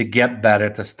to get better,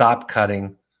 to stop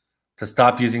cutting, to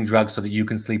stop using drugs so that you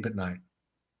can sleep at night.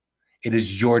 It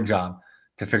is your job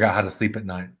to figure out how to sleep at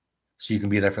night so you can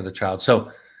be there for the child.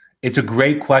 So it's a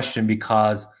great question,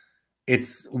 because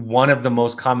it's one of the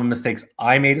most common mistakes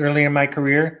I made early in my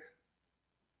career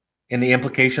in the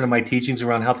implication of my teachings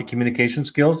around healthy communication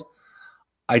skills.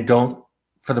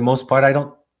 For the most part,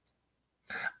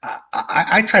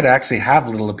 I try to actually have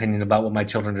little opinion about what my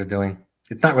children are doing.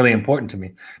 It's not really important to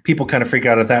me. People kind of freak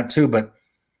out at that too, but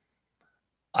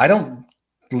I don't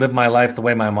live my life the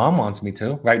way my mom wants me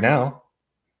to right now.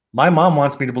 My mom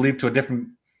wants me to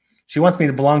she wants me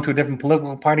to belong to a different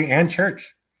political party and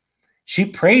church. She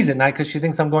prays at night because she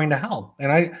thinks I'm going to hell.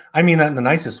 And I mean that in the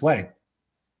nicest way.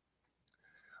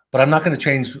 But I'm not going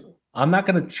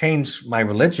to change my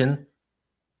religion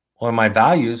or my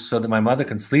values so that my mother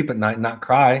can sleep at night and not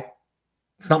cry.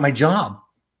 It's not my job.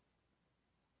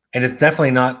 And it's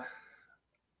definitely not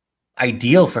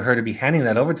ideal for her to be handing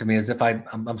that over to me as if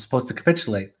I'm supposed to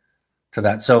capitulate to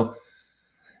that. So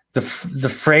the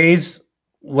phrase,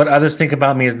 "what others think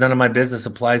about me is none of my business,"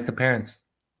 applies to parents.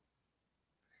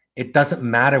 It doesn't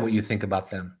matter what you think about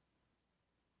them.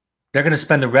 They're going to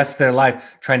spend the rest of their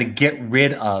life trying to get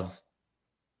rid of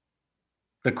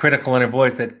the critical inner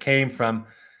voice that came from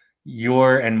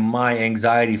your and my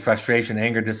anxiety, frustration,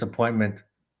 anger, disappointment,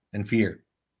 and fear.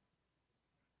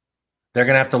 They're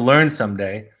going to have to learn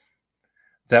someday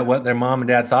that what their mom and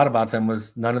dad thought about them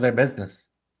was none of their business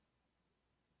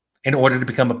in order to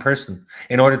become a person,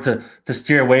 in order to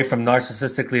steer away from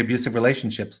narcissistically abusive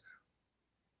relationships.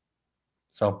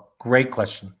 So, great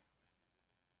question.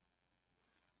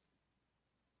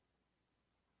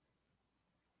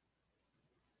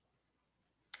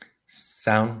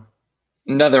 Sound?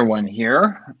 Another one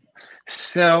here.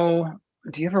 So,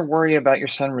 do you ever worry about your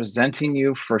son resenting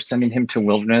you for sending him to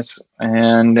wilderness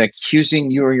and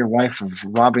accusing you or your wife of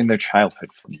robbing their childhood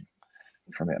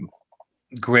from him?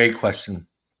 Great question.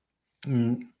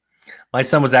 My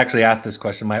son was actually asked this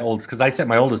question, my oldest, because I sent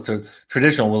my oldest to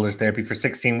traditional wilderness therapy for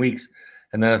 16 weeks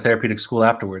and then a therapeutic school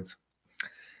afterwards.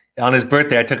 On his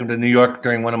birthday, I took him to New York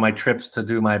during one of my trips to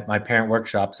do my parent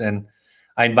workshops, and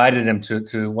I invited him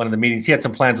to one of the meetings. He had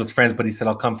some plans with friends, but he said,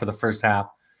 "I'll come for the first half."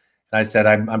 And I said,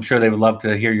 I'm sure they would love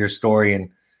to hear your story.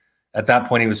 And at that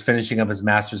point, he was finishing up his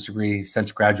master's degree. He's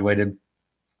since graduated.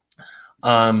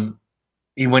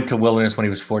 He went to wilderness when he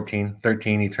was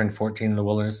 13. He turned 14 in the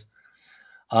wilderness.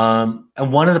 And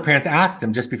one of the parents asked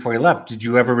him just before he left, "Did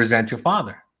you ever resent your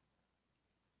father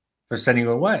for sending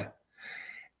you away?"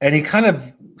 And he kind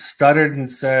of stuttered and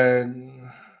said,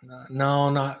 "No,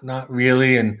 not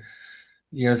really." And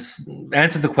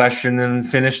answered the question and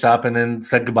finished up and then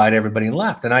said goodbye to everybody and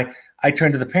left. And I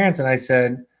turned to the parents and I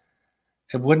said,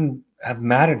 "It wouldn't have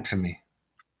mattered to me.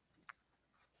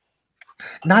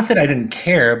 Not that I didn't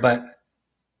care, but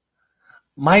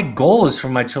my goal is for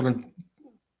my children.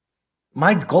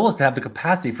 My goal is to have the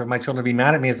capacity for my children to be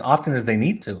mad at me as often as they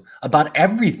need to about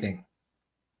everything."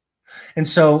 And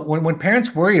so when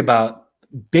parents worry about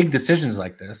big decisions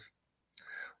like this,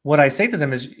 what I say to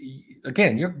them is,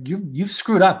 again, you've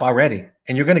screwed up already,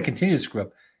 and you're going to continue to screw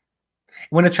up.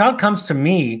 When a child comes to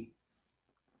me,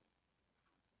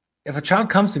 if a child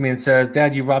comes to me and says,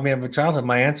 "Dad, you robbed me of a childhood,"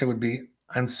 my answer would be,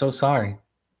 "I'm so sorry.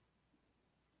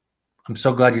 I'm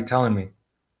so glad you're telling me.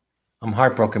 I'm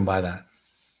heartbroken by that."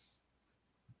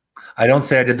 I don't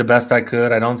say I did the best I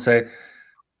could. I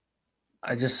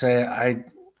just say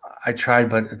I tried,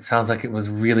 but it sounds like it was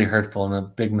really hurtful and a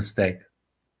big mistake.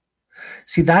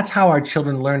 See, that's how our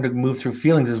children learn to move through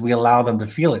feelings, is we allow them to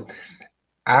feel it.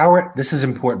 This is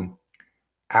important.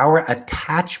 Our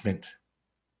attachment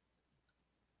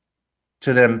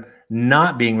to them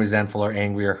not being resentful or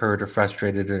angry or hurt or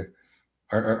frustrated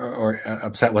or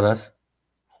upset with us,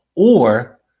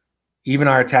 or even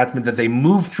our attachment that they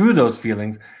move through those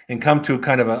feelings and come to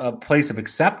kind of a place of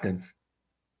acceptance,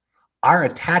 our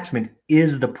attachment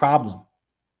is the problem.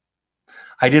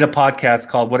 I did a podcast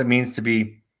called "What It Means to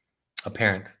Be a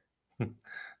Parent."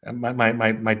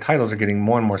 My titles are getting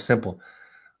more and more simple,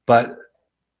 But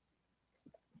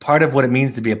part of what it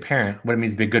means to be a parent, what it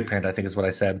means to be a good parent, I think is what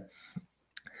I said,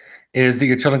 is that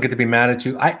your children get to be mad at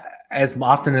you as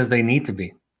often as they need to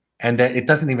be, and that it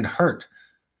doesn't even hurt,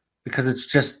 because it's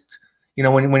just, you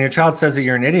know, when your child says that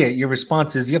you're an idiot, your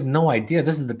response is, you have no idea.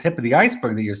 This is the tip of the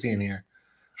iceberg that you're seeing here.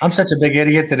 I'm such a big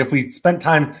idiot that if we spent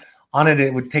time on it,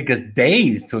 it would take us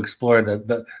days to explore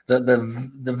the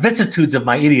vicissitudes of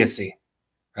my idiocy,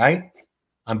 right?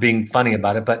 I'm being funny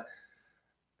about it, but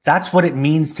that's what it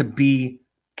means to be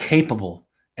capable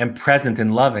and present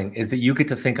and loving, is that you get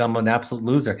to think I'm an absolute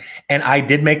loser. And I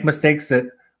did make mistakes that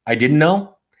I didn't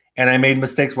know, and I made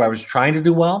mistakes where I was trying to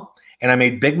do well, and I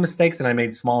made big mistakes, and I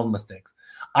made small mistakes.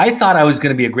 I thought I was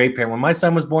going to be a great parent. When my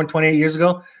son was born 28 years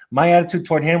ago, my attitude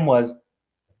toward him was,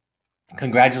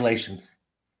 congratulations,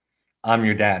 I'm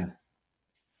your dad.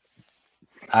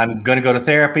 I'm going to go to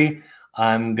therapy.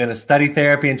 I'm going to study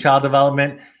therapy and child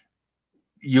development.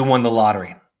 You won the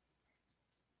lottery.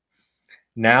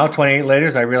 Now, 28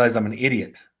 later, I realize I'm an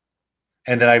idiot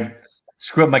and that I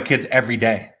screw up my kids every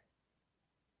day.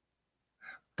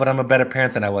 But I'm a better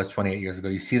parent than I was 28 years ago.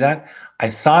 You see that? I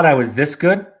thought I was this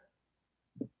good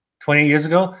 28 years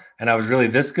ago, and I was really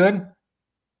this good.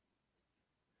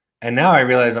 And now I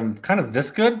realize I'm kind of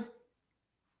this good,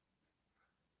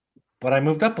 but I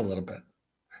moved up a little bit.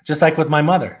 Just like with my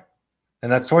mother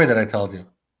and that story that I told you.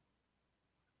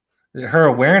 Her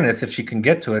awareness, if she can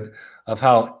get to it, of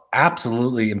how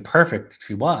absolutely imperfect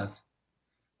she was,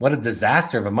 what a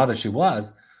disaster of a mother she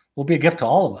was, will be a gift to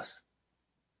all of us.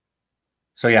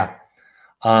 So yeah,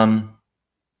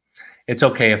 it's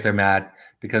okay if they're mad,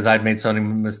 because I've made so many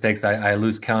mistakes, I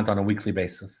lose count on a weekly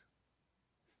basis.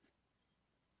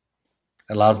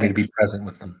 It allows me to be present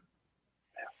with them.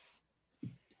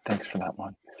 Thanks for that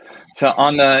one. So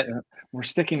we're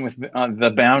sticking with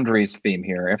the boundaries theme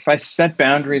here. If I set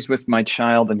boundaries with my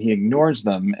child and he ignores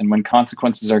them, and when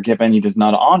consequences are given, he does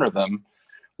not honor them,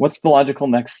 what's the logical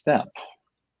next step?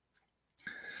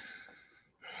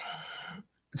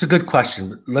 It's a good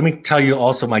question. Let me tell you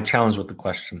also my challenge with the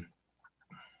question.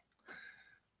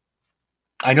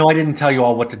 I know I didn't tell you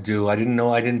all what to do. I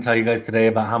didn't tell you guys today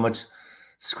about how much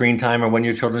screen time or when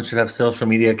your children should have social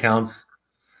media accounts.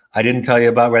 I didn't tell you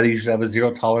about whether you should have a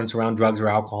zero tolerance around drugs or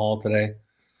alcohol today.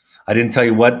 I didn't tell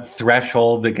you what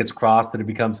threshold that gets crossed that it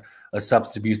becomes a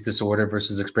substance abuse disorder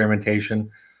versus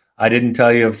experimentation. I didn't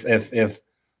tell you if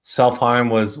self-harm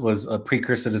was a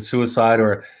precursor to suicide,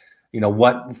 or, you know,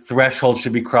 what threshold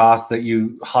should be crossed that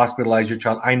you hospitalize your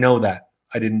child. I know that.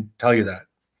 I didn't tell you that.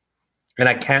 And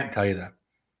I can't tell you that.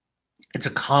 It's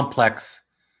a complex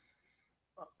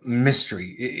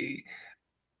mystery.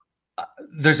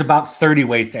 There's about 30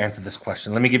 ways to answer this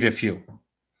question. Let me give you a few.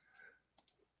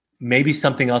 Maybe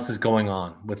something else is going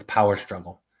on with power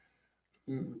struggle.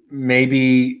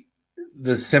 Maybe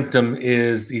the symptom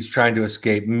is he's trying to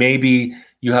escape. Maybe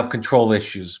you have control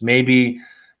issues. Maybe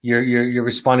you're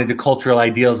responding to cultural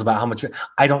ideals about how much.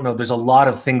 I don't know. There's a lot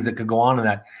of things that could go on in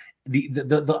that.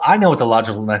 I know what the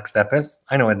logical next step is.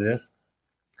 I know what it is.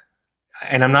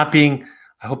 And I'm not being,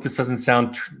 I hope this doesn't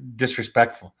sound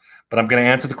disrespectful, but I'm going to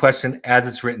answer the question as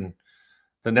it's written.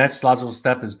 The next logical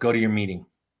step is go to your meeting.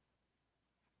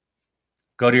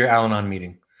 Go to your Al-Anon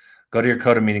meeting. Go to your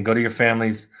CODA meeting. Go to your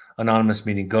family's anonymous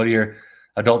meeting. Go to your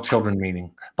adult children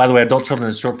meeting. By the way, adult children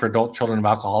is short for adult children of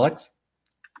alcoholics.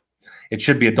 It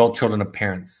should be adult children of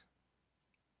parents.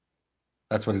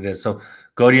 That's what it is. So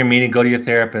go to your meeting. Go to your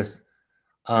therapist.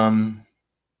 The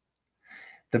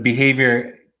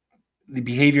behavior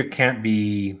can't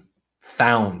be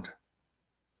found.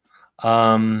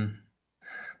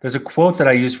 There's a quote that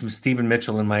I use from Stephen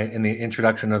Mitchell in the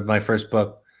introduction of my first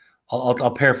book.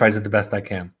 I'll paraphrase it the best I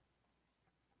can.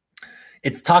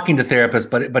 It's talking to therapists,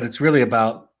 but it's really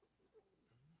about,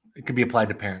 it can be applied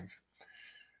to parents.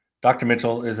 Dr.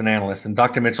 Mitchell is an analyst, and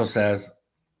Dr. Mitchell says,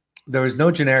 there is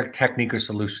no generic technique or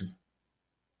solution,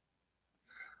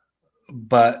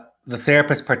 but the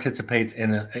therapist participates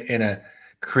in a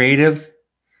creative,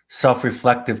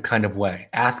 self-reflective kind of way,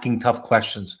 asking tough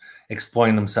questions,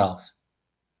 exploring themselves.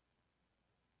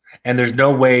 And there's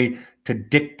no way to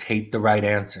dictate the right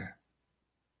answer.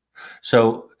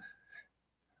 So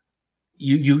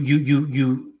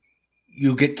you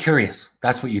get curious.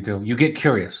 That's what you do. You get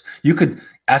curious. You could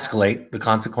escalate the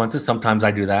consequences. Sometimes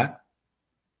I do that,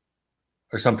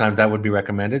 or sometimes that would be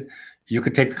recommended. You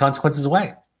could take the consequences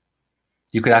away.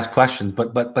 You could ask questions,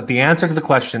 but the answer to the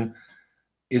question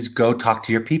is go talk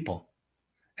to your people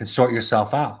and sort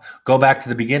yourself out. Go back to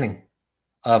the beginning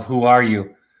of who are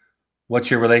you,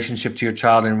 what's your relationship to your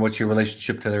child, and what's your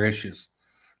relationship to their issues.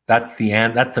 That's the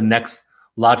end. That's the next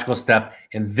logical step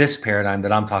in this paradigm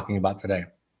that I'm talking about today.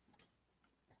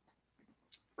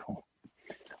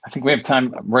 I think we have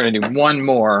time. We're going to do one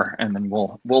more, and then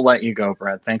we'll let you go,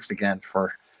 Brad. Thanks again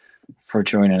for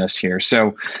joining us here.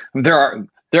 So there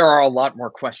are a lot more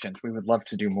questions. We would love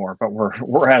to do more, but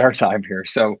we're at our time here.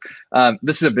 So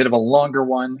this is a bit of a longer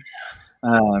one.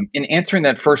 In answering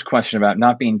that first question about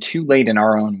not being too late in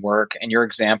our own work, and your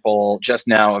example just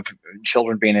now of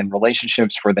children being in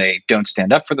relationships where they don't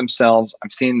stand up for themselves,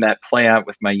 I'm seeing that play out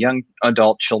with my young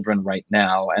adult children right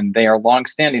now, and they are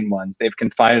long-standing ones. They've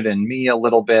confided in me a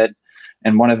little bit,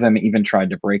 and one of them even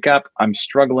tried to break up. I'm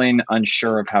struggling,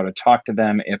 unsure of how to talk to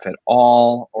them, if at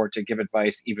all, or to give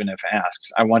advice, even if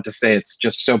asked. I want to say it's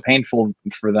just so painful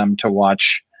for them to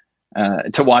watch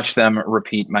them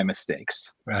repeat my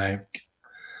mistakes. Right.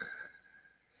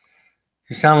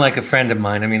 You sound like a friend of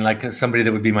mine. I mean, like somebody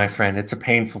that would be my friend. It's a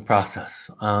painful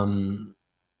process. You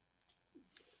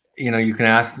know, you can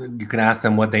ask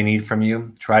them what they need from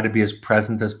you. Try to be as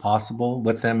present as possible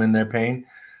with them in their pain.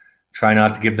 Try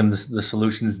not to give them the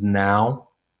solutions now.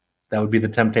 That would be the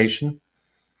temptation.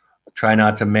 Try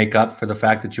not to make up for the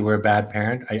fact that you were a bad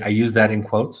parent. I use that in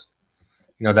quotes.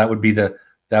 You know, that would be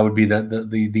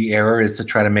the error, is to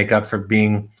try to make up for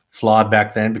being flawed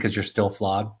back then because you're still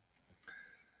flawed.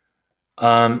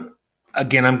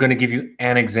 Again, I'm going to give you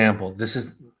an example. This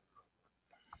is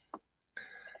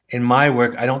in my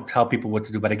work. I don't tell people what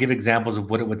to do, but I give examples of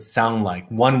what it would sound like.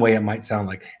 One way it might sound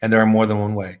like, and there are more than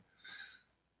one way.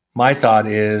 My thought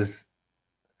is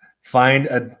find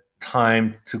a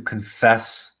time to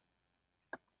confess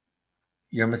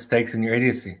your mistakes and your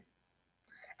idiocy,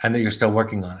 and that you're still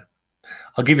working on it.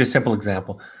 I'll give you a simple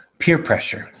example. Peer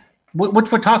pressure,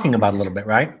 which we're talking about a little bit,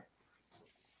 right?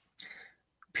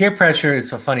 Peer pressure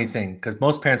is a funny thing because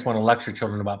most parents want to lecture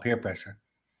children about peer pressure.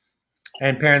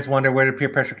 And parents wonder where the peer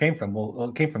pressure came from. Well,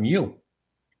 it came from you.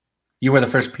 You were the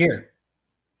first peer.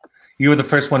 You were the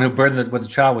first one who burdened with the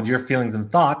child with your feelings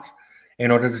and thoughts in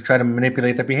order to try to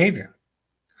manipulate their behavior.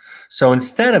 So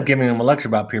instead of giving them a lecture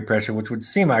about peer pressure, which would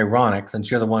seem ironic since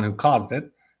you're the one who caused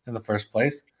it in the first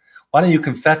place, why don't you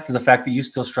confess to the fact that you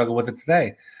still struggle with it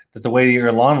today? That the way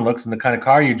your lawn looks and the kind of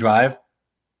car you drive,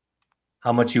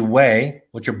 how much you weigh,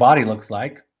 what your body looks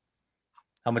like,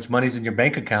 how much money's in your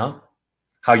bank account,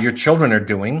 how your children are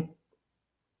doing,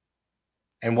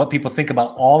 and what people think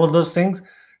about all of those things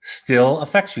still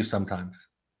affects you sometimes.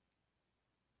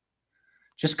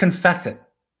 Just confess it.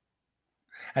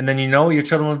 And then you know what your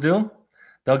children will do?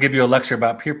 They'll give you a lecture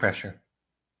about peer pressure.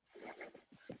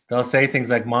 They'll say things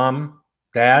like, Mom,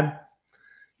 Dad,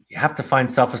 you have to find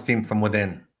self-esteem from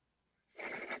within.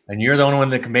 And you're the only one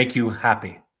that can make you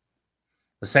happy.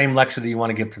 The same lecture that you want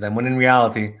to give to them, when in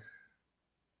reality,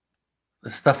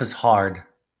 this stuff is hard.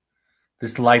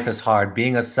 This life is hard.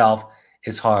 Being a self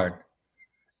is hard.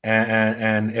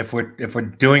 And if we're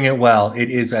doing it well,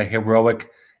 it is a heroic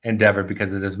endeavor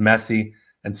because it is messy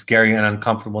and scary and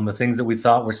uncomfortable. And the things that we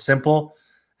thought were simple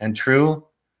and true,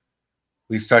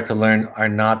 we start to learn are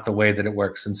not the way that it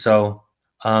works. And so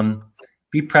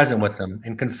be present with them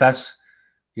and confess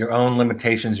your own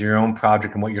limitations, your own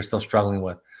project, and what you're still struggling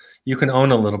with. You can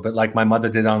own a little bit, like my mother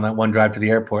did on that one drive to the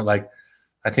airport. Like,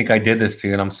 I think I did this to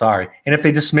you and I'm sorry. And if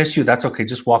they dismiss you, that's okay.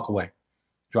 Just walk away.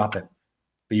 Drop it.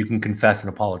 But you can confess and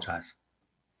apologize.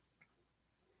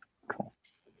 Cool.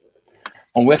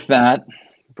 Well, with that,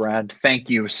 Brad,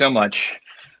 thank you so much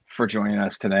for joining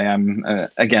us today.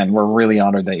 Again, we're really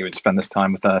honored that you would spend this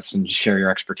time with us and share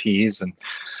your expertise. And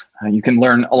you can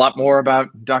learn a lot more about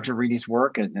Dr. Reedy's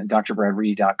work at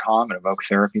drbradreedy.com and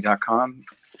evoketherapy.com.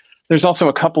 There's also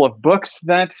a couple of books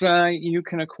that you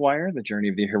can acquire: The Journey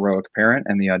of the Heroic Parent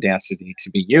and The Audacity to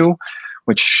Be You,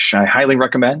 which I highly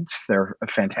recommend. They're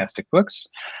fantastic books.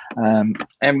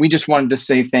 And we just wanted to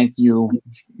say thank you,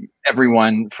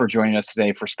 everyone, for joining us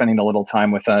today, for spending a little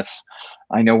time with us.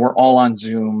 I know we're all on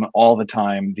Zoom all the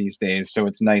time these days, so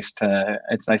it's nice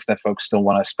that folks still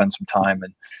want to spend some time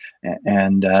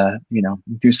and you know,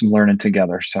 do some learning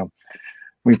together. So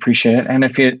we appreciate it. And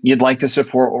if you'd like to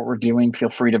support what we're doing, feel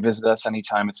free to visit us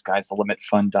anytime at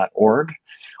sky'sthelimitfund.org.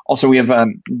 Also, we have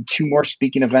 2 more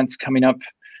speaking events coming up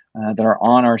that are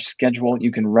on our schedule.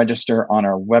 You can register on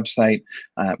our website.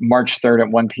 March 3rd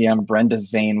at 1 p.m., Brenda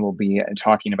Zane will be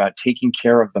talking about taking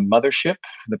care of the mothership,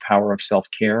 the power of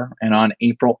self-care. And on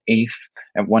April 8th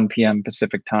at 1 p.m.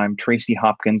 Pacific time, Tracy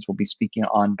Hopkins will be speaking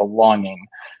on belonging.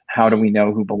 How do we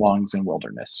know who belongs in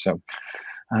wilderness? So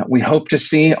we hope to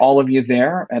see all of you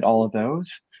there at all of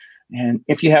those. And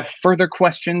if you have further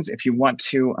questions, if you want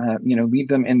to, you know, leave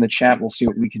them in the chat, we'll see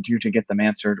what we can do to get them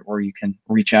answered, or you can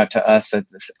reach out to us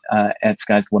at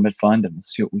Sky's the Limit Fund, and we'll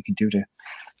see what we can do to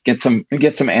get some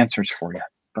answers for you.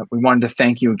 But we wanted to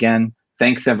thank you again.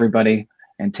 Thanks, everybody,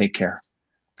 and take care.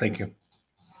 Thank you.